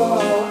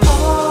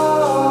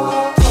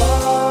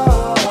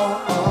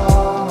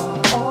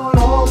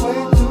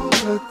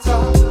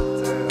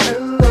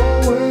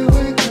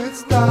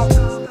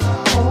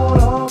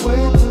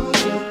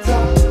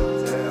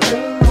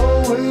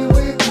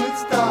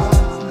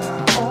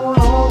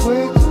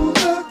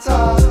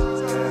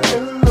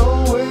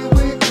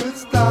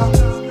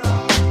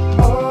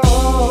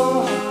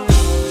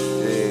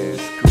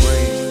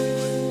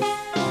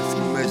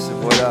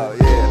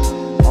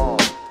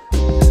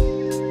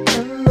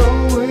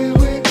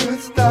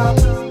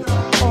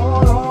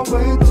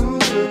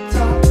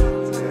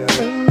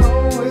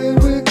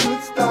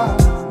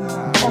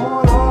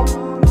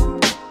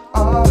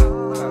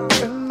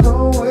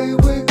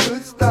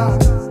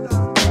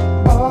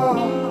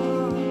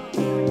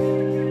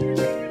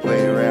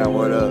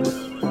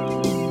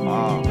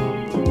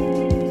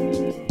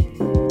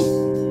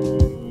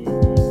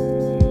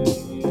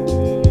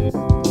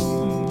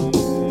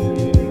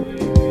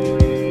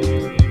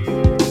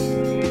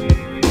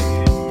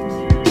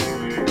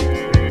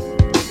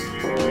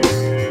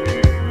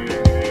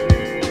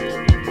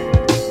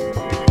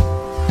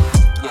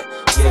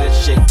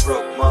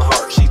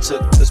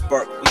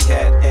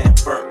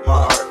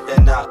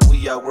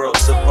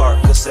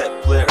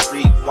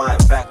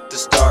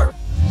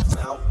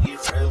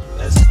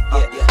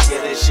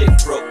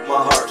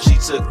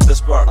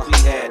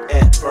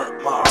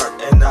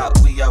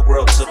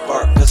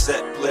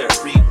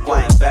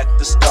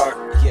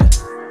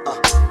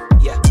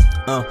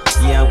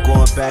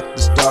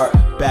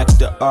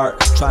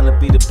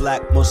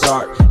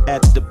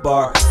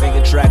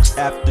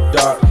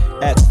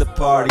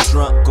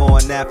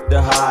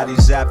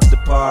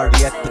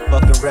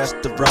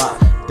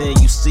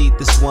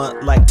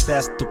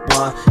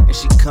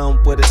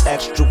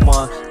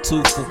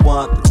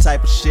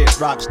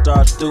 rock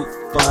stars do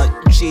for fun.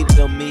 You cheated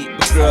on me,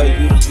 but girl,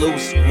 you the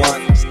loose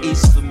one. It's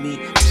easy for me,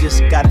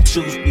 just gotta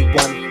choose me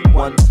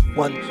one.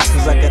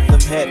 Cause I got them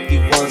heavy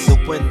ones.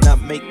 And when I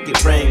make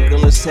it rain,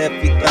 girl, it's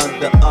heavy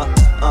thunder.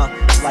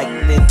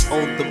 Lightning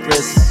on the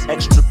wrist,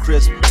 extra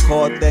crisp,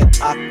 call that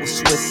aqua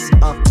Swiss.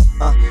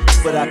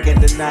 But I can't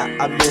deny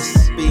I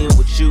miss being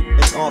with you,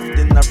 and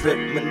often I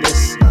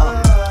reminisce.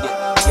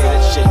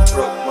 That shit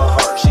broke my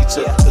heart. She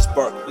took the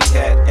spark we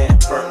had and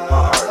burnt my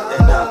heart.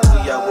 And now we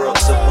are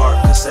worlds apart.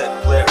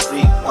 Cassette player,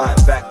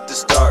 rewind back to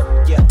start.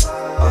 That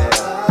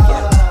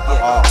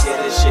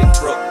shit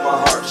broke my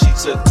heart. She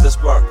took the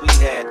spark we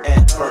had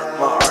and burnt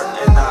my heart.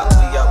 And now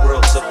we are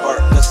worlds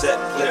apart.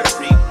 Cassette player,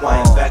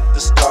 rewind back to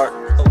start.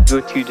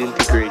 You're tuned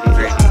into Gradients.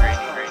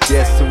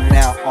 Yeah, so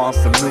now on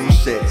some new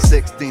shit.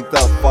 16th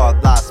of all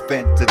I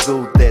spent to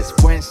do this.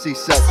 When she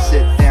shut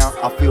shit down,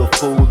 I feel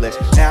foolish.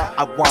 Now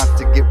I want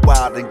to get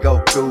wild and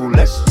go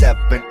ghoulish.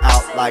 Stepping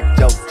out like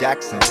Joe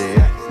Jackson did.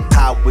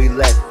 How we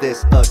let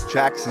this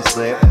attraction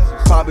slip.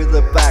 Probably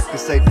look back and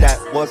say that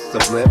was a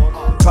blip.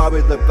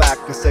 Probably look back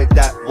and say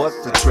that was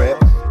a trip.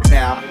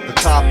 now. The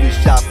coffee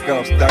shop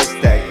girl's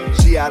thirsty.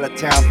 She out of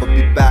town but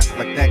be back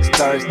like next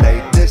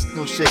Thursday. This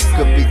new shit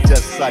could be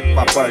just like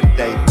my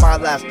birthday. My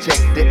last chick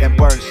didn't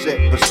burn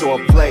shit but sure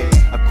played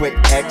a quick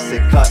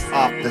exit, cut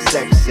off the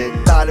sex shit.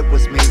 Thought it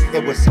was me,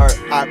 it was her,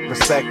 I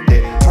respect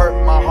it. Hurt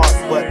my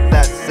heart but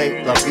that's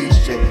ain't la vie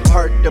shit.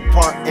 Hurt the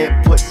part, it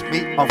puts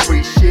me on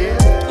free shit.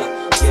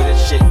 Yeah,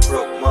 this shit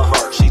broke my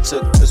heart. She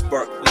took the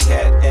spark we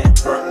had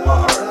and burnt my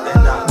heart.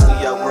 And now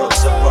we are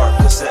worlds apart.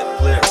 Cassette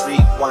player,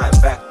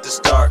 rewind back to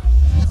start.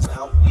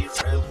 Now we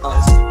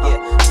realize,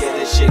 yeah,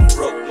 this shit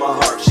broke my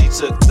heart. She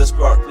took the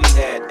spark we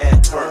had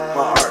and burnt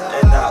my heart.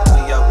 And now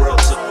we are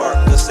worlds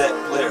apart. Cassette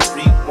player,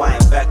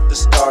 rewind back to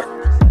start.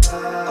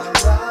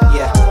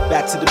 Yeah,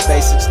 back to the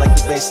basics like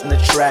the bass in the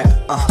track.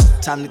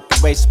 Time to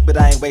waste, but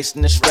I ain't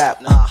wasting this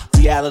rap.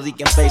 Reality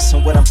and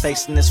facing what I'm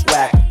facing this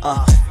whack.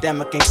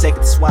 Damn, I can't take it,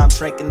 that's why I'm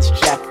drinking this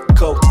Jack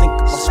Coke. Think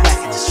about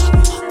smacking this.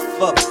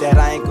 Fuck that,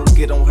 I ain't gon'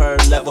 get on her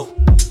level.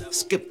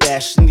 Skip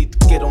that, she need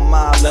to get on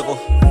my level.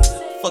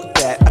 Fuck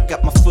that, I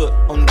got my foot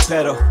on the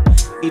pedal.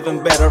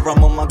 Even better,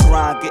 I'm on my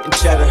grind getting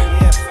cheddar.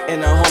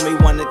 And a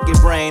homie wanna get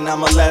brain,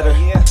 I'ma let her.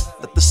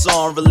 Let the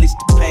song release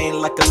the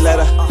pain like a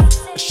letter.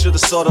 I should've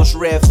saw those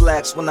red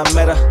flags when I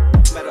met her.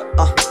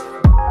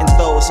 And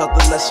those are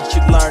the lessons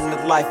you learn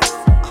in life.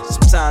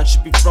 Sometimes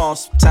you be wrong,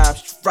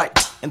 sometimes you right.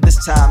 And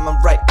this time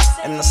I'm right,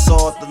 and I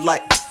saw the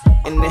light.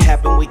 And it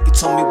happened when you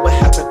told me what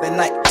happened that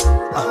night.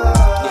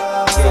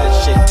 Yeah, that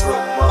shit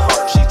broke my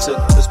heart. She took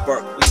the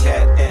spark we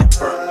had and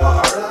burnt my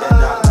heart. And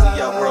now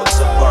we are worlds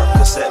apart.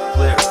 Cassette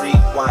player,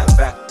 rewind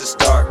back to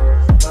start.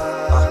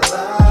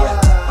 Yeah,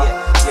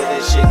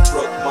 that shit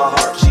broke my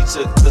heart. She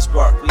took the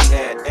spark we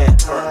had and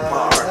burnt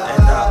my heart.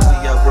 And now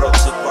we are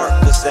worlds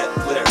apart. Cassette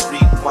player,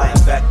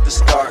 rewind back to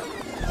start.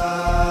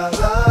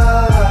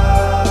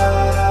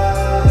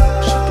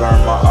 She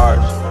burned my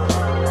art.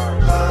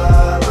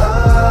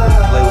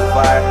 Play with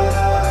fire.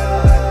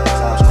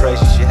 Sometimes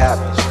crazy shit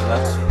happens, you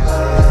know?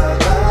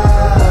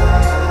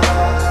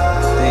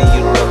 Then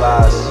you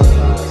realize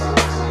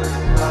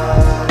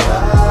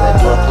that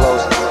door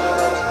closes.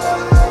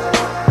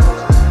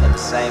 At the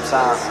same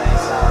time,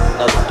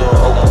 another door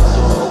opens.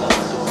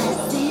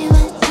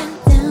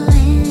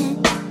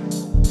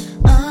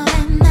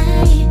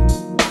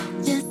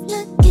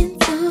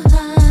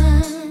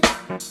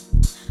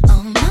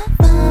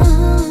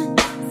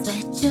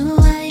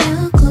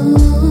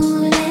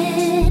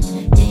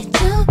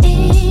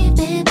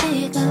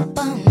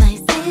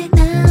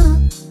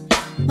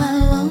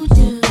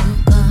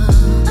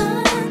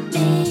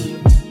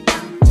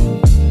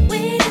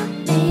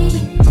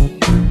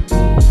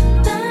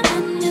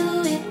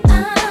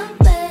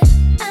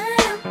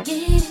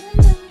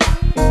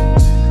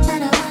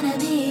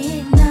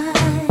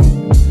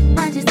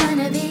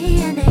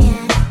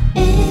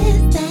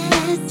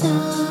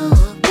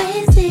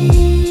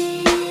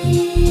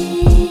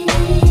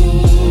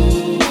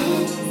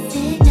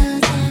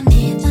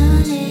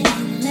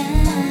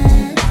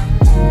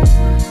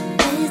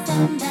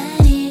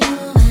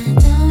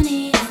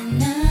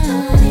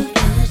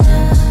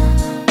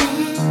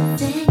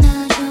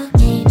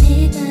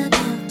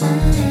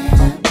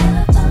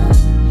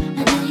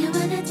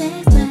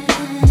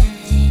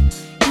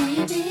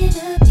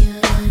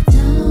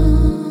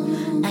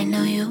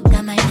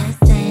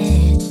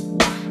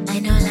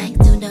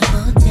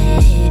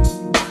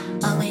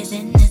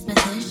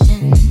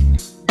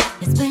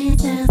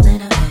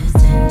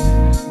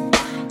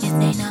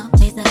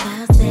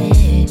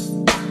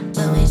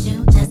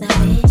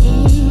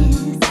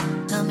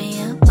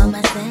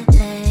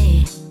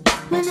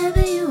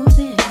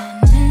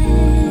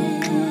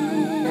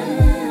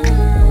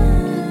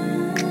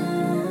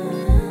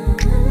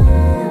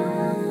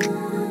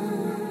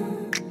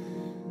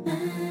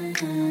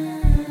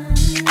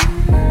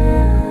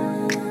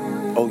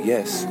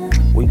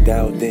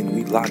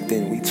 Locked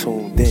in, we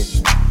tuned in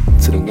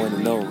to the one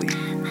and only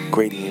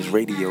Gradient's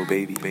Radio,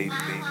 baby.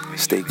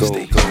 Stay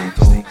gold.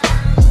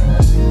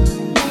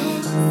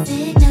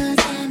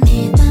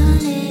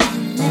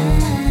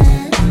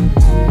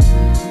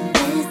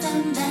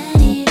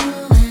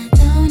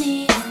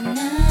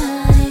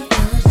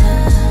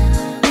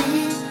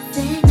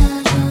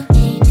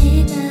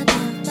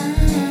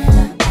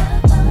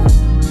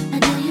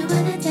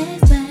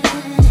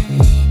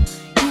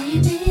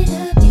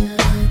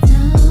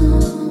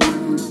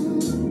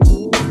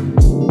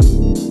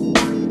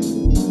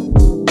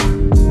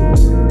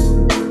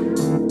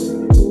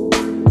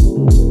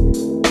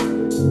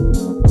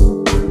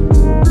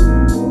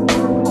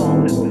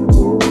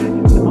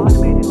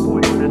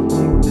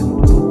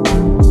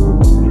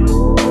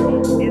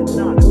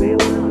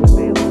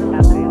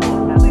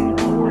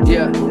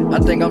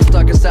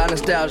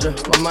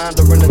 My mind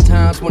during the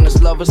times when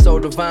this love was so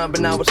divine,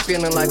 but now it's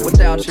feeling like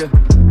without you.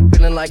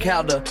 Feeling like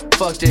how the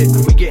fuck did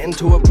we get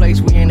into a place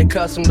we ain't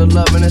accustomed to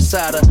loving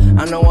inside her?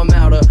 I know I'm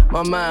out of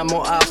my mind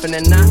more often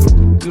than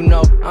not. You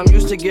know, I'm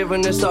used to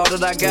giving this all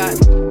that I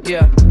got.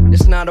 Yeah,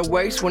 it's not a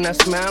waste when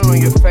that smile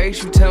on your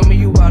face. You tell me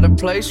you out of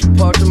place, you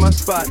parked in my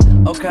spot.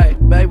 Okay,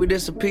 baby,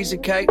 this a piece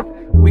of cake.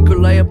 We could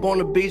lay up on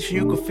the beach,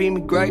 you could feed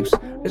me grapes.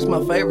 It's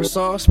my favorite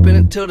song, spin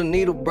it till the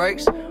needle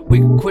breaks. We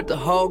could quit the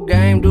whole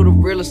game, do the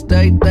real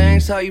estate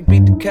things. How you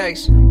beat the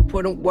case?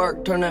 Put in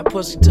work, turn that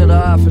pussy to the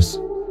office.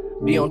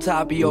 Be on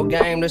top of your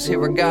game, this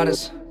here got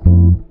us.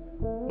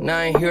 And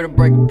I ain't here to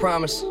break a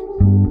promise.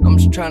 I'm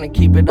just trying to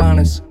keep it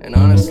honest, and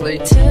honestly,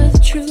 tell the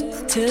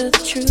truth, tell the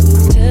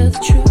truth, tell the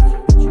truth.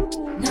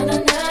 Na na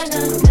na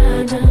na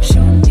na na.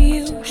 Show me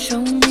you,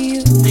 show me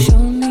you, show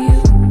me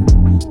you.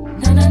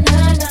 Na na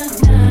na na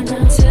na na.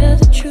 Tell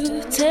the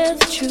truth, tell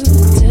the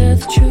truth, tell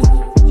the truth.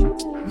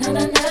 Na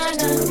na na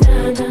na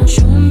na na.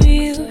 Show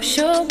me you,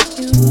 show me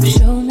you,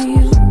 show me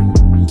you.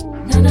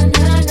 Na na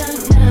na na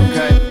na.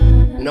 Okay,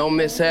 no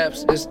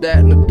mishaps, this, that,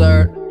 and the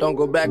third. Don't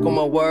go back on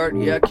my word,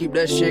 yeah, I keep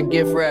that shit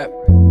gift wrapped.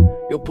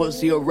 Your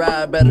pussy a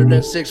ride better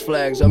than Six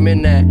Flags, I'm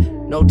in that.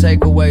 No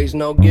takeaways,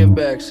 no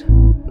givebacks,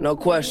 no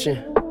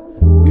question.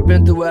 We've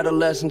been through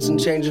adolescence and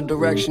changing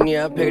direction,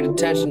 yeah, I paid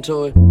attention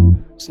to it.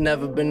 It's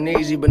never been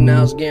easy, but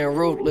now it's getting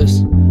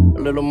ruthless. A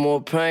little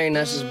more pain,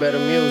 that's just better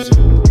music.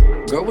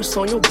 Girl, what's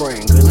on your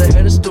brain? Cause that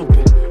head is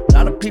stupid. A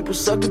lot of people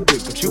suck a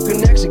dick, but you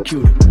can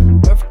execute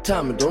it. Perfect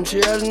timing, don't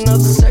you add another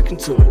second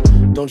to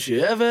it. Don't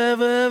you ever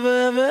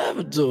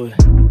do it.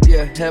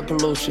 Yeah, head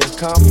pollution,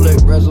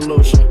 conflict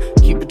resolution.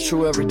 Keep it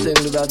true, everything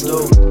that I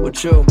do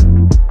with you.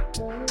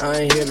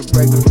 I ain't here to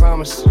break a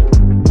promise.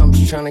 I'm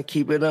just trying to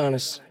keep it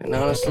honest. And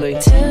honestly,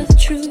 tell the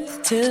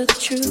truth, tell the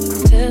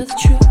truth, tell the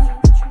truth.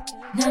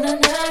 Na na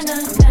na na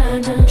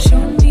na na. Show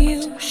me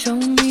you, show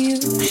me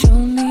you, show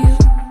me you.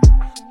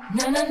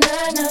 Na na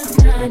na na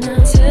na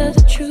na. Tell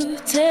the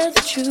truth, tell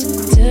the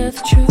truth, tell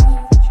the truth.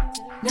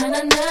 Na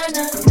na na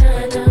na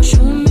na na.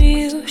 Show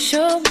me you,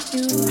 show me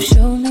you,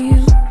 show me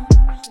you.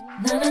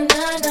 Na na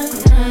na na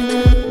na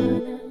na.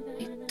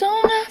 You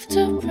don't have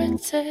to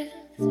pretend.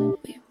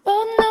 We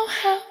both know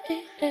how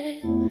it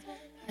is.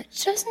 I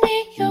just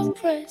need your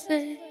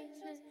presence.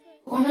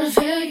 Wanna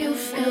feel you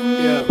feel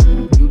me. Yeah,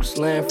 you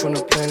slam from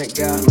the planet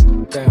God.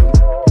 Damn.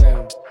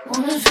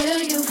 Wanna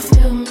feel you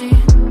feel me.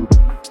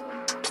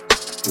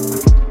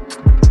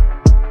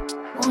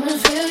 Wanna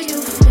feel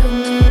you feel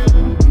me.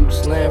 You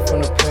slam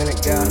from the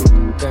planet God.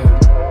 Damn.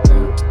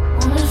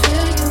 Wanna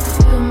feel you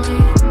feel me.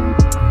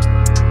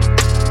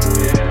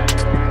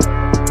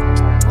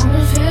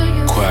 Wanna feel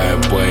you. Quiet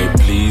boy,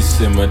 please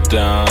simmer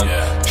down.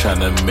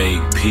 Tryna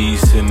make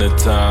peace in the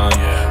town.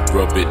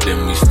 Rub it,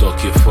 then we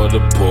stock it for the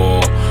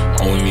poor.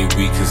 Only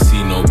we can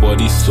see,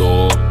 nobody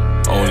saw.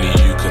 Only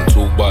you can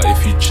talk, but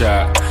if you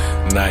chat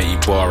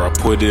 90 bar, I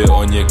put it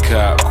on your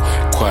cap.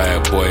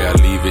 Quiet boy, I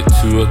leave it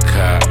to a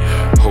cat.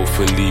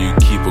 Hopefully you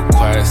keep a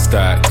quiet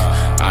stack.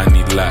 I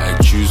need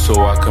lighter juice so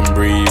I can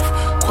breathe.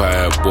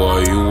 Quiet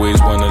boy, you always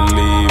wanna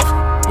leave.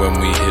 When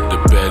we hit the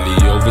belly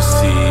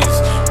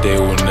overseas, they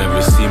will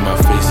never see my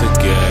face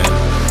again.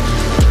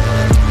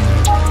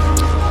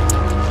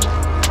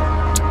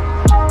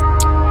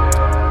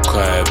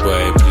 Quiet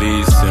boy,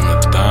 please simmer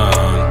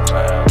down.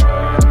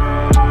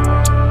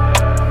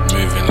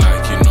 Moving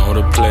like you know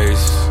the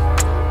place.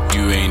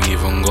 You ain't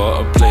even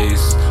got a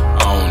place.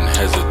 I won't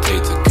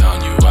hesitate to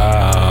count you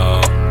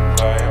out.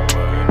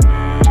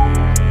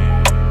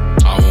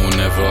 I won't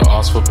ever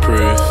ask for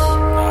proof.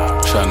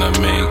 Tryna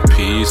make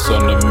peace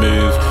on the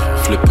move.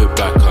 Flip it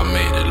back, I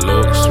made it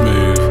look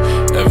smooth.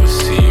 Ever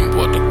seen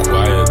what the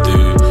choir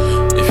do?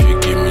 If you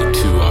give me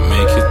 2, I'll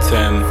make it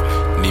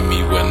 10. Need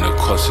me when the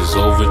cost is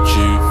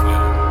overdue.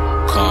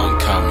 Can't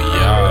count me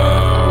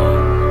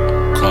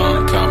out.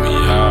 Can't count me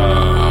out.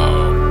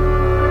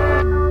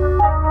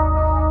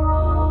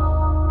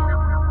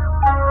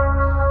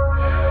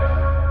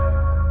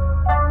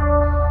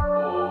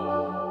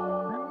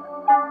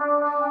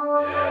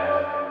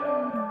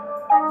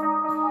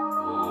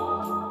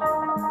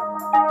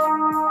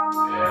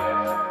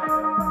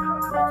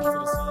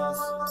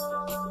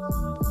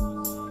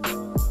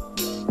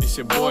 It's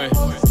your boy,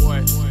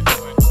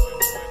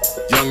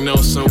 Young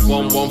Nelson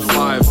 115.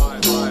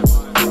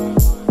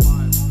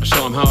 I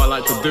show him how I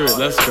like to do it.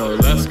 Let's go.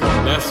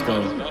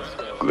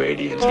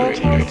 Gradients.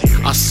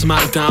 I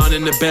smack down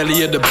in the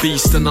belly of the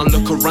beast and I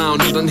look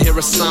around. You don't hear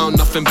a sound,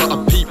 nothing but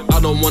a peep. I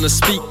don't wanna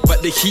speak,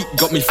 but the heat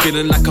got me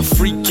feeling like a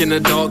freak in a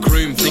dark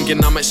room,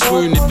 thinking I might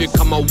swoon if you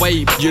come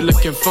away. You're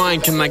looking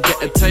fine, can I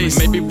get a taste?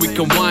 Maybe we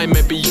can wine,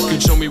 maybe you can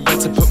show me where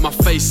to put my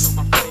face.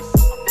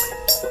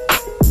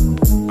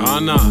 Oh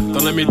nah,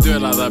 don't let me do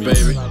it like that,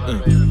 baby.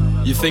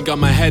 You think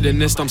I'm a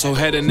hedonist, I'm so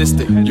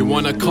hedonistic. You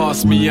wanna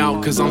cast me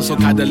out cause I'm so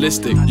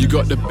catalytic. You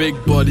got the big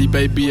body,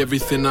 baby,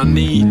 everything I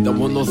need. I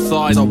want no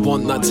thighs, I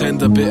want that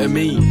tender bit of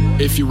me.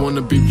 If you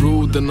wanna be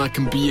rude, then I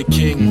can be a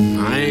king.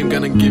 I ain't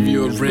gonna give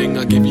you a ring,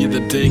 I'll give you the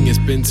ding. It's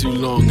been too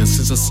long, and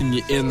since I seen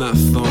you in that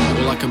thong,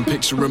 all I can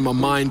picture in my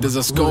mind is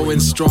us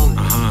going strong.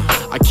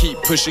 I keep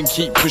pushing,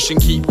 keep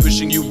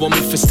pushing. You want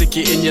me to stick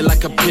it in you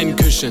like a pin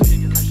cushion.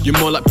 You're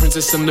more like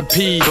Princess and the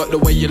Pea. Got the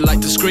way you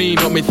like to scream.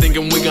 Got me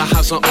thinking we gonna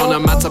have some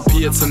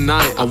onomatopoeia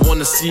tonight. I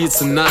wanna see you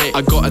tonight.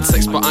 I got a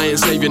text but I ain't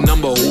save your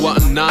number.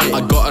 What a night.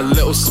 I got a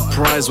little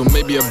surprise, or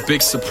maybe a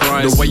big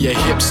surprise. The way your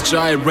hips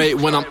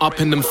gyrate when I'm up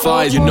in them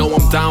thighs. You know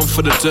I'm down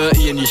for the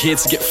dirty and you're here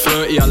to get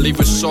flirty. I leave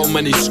with so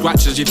many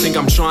scratches, you think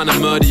I'm trying to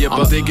murder you. But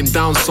I'm digging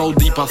down so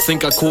deep, I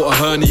think I caught a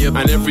hernia.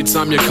 And every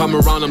time you come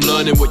around, I'm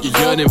learning what you're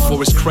yearning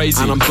for. It's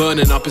crazy. And I'm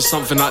burning up, it's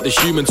something like the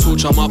Human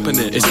Torch, I'm up in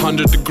it. It's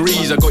 100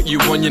 degrees, I got you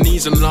on your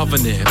knees and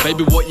loving it.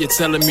 Baby, what you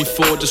telling me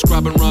for? Just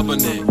grab and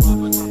rubbing it.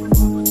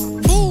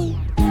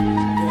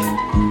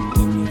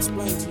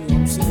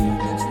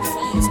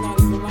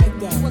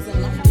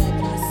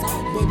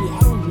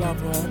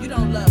 You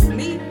don't love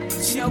me?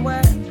 You know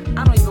what?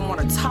 I don't even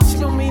want to talk. She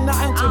don't mean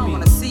nothing to me. I don't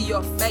want to see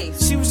your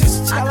face. She was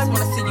just telling me. I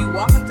just want to see you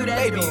walking through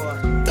that door.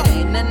 There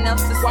ain't nothing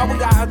else to say. Why we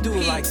gotta do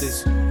it like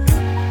this?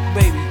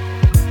 Baby,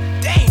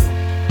 damn.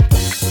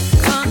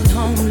 Coming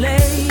home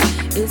late,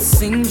 it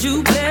seems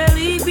you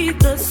barely beat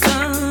the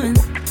sun.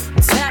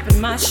 Tapping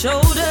my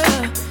shoulder,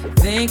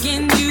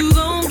 thinking you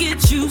gon'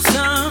 get you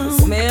some.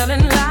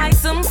 Smelling like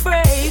some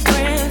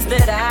fragrance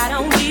that I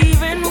don't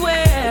even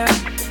wear.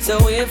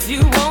 So if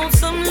you want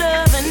some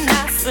loving,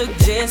 I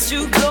suggest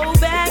you go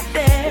back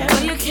there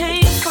where you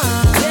came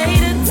from. Day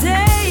to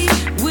day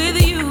with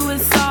you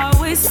is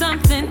always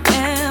something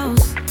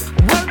else.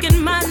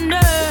 Working my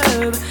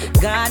nerve,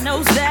 God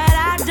knows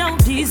that I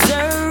don't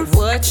deserve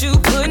what you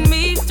put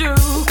me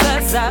through.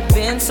 Cause I've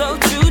been so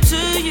true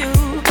to you.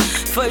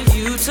 For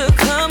you to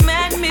come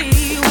at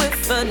me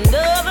with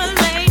another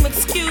lame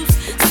excuse.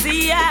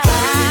 See, I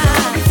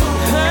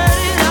heard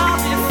it all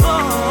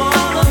before.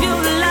 All of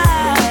your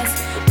lies,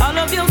 all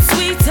of your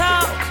sweet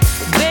talk.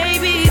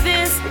 Baby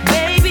this,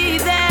 baby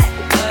that.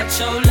 But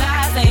your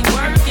lies ain't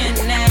working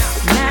now.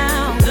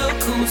 Now, look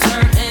who's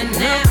hurting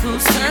now. Look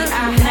who's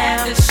hurting now.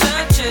 I had to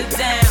shut you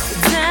down.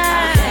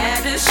 I had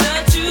to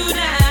shut you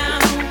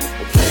down.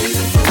 Play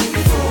the fool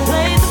before.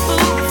 Play the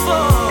fool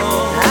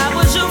before. I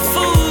was your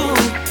fool.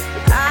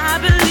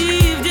 I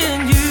believed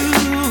in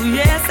you.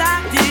 Yes,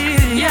 I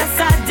did. Yes,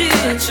 I did.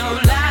 But your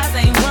lies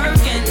ain't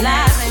working.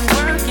 Lies ain't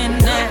working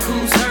now. Look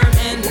who's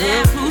hurting now.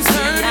 Look who's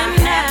hurting now.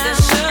 I had to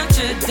shut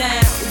you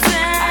down.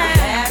 I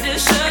had to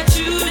shut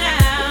you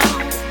down.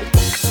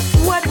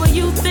 What were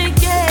you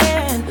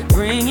thinking?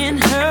 Bringing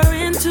her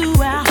into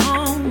our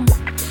home.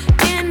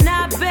 In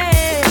our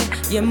bed.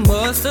 You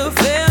must have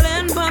fell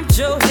and bumped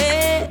your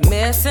head.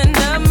 Messing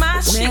up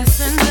my shit.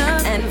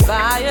 And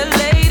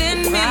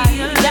violating me.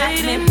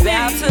 Got me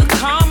about to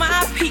call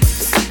my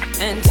peace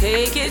and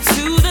take it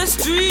to the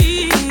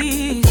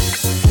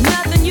streets.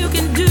 Nothing you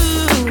can do,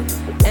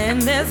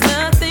 and there's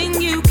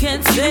nothing you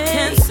can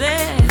say,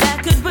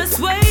 that could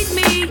persuade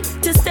me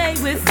to stay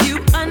with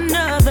you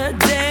another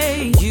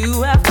day.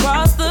 You have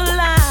crossed the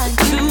line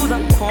to the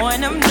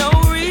point of no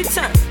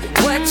return.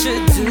 What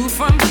you do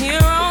from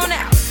here on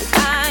out,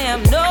 I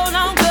am no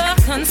longer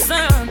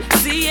concerned.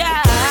 See,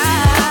 I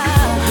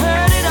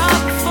heard it all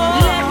before.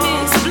 Let me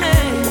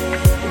explain.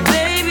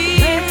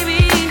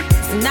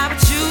 Not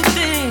what you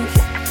think,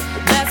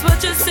 that's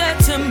what you said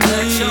to me.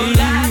 But your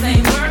lies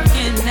ain't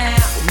working now.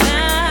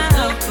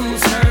 Now, look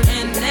who's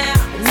hurting now.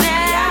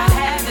 Now, I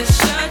had to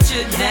shut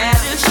you down.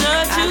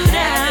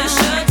 Had to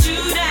shut you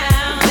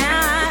down.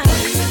 Now,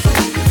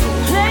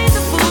 played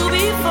the fool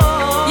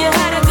before. You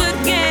had a good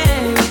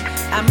game,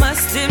 I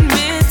must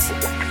admit.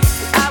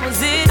 I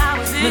was it, but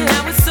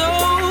now it's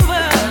over.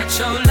 But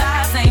your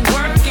lies ain't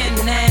working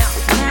now.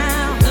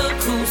 Now, look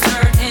who's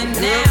hurting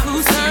now. Look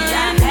who's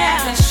hurting now. I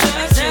had to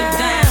shut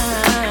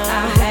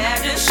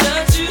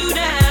you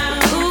down.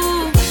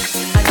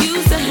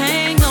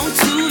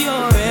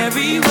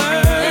 Every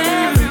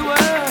word,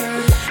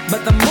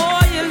 but the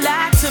more you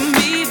lied to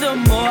me, the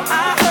more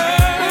I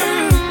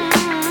heard.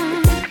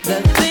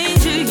 The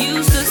things you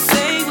used to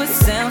say would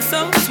sound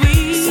so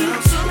sweet.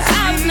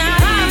 I'm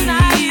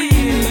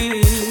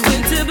naive,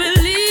 quick to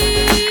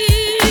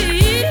believe.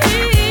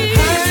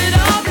 Heard it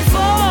all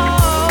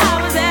before. I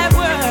was at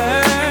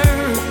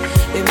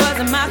work. It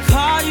wasn't my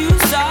car you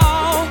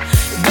saw,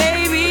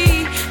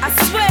 baby. I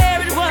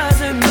swear it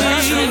wasn't me.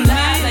 Your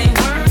lies ain't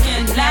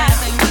working. Lies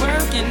ain't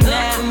working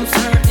now. Who's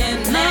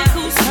hurting now?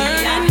 Who's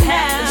hurting now? I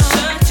had to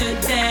shut you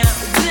down.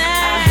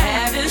 I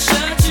had to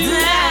shut you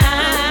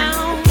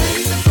down.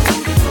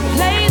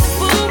 Play the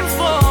fool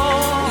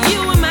before. You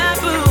and my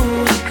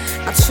boo,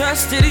 I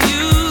trusted you.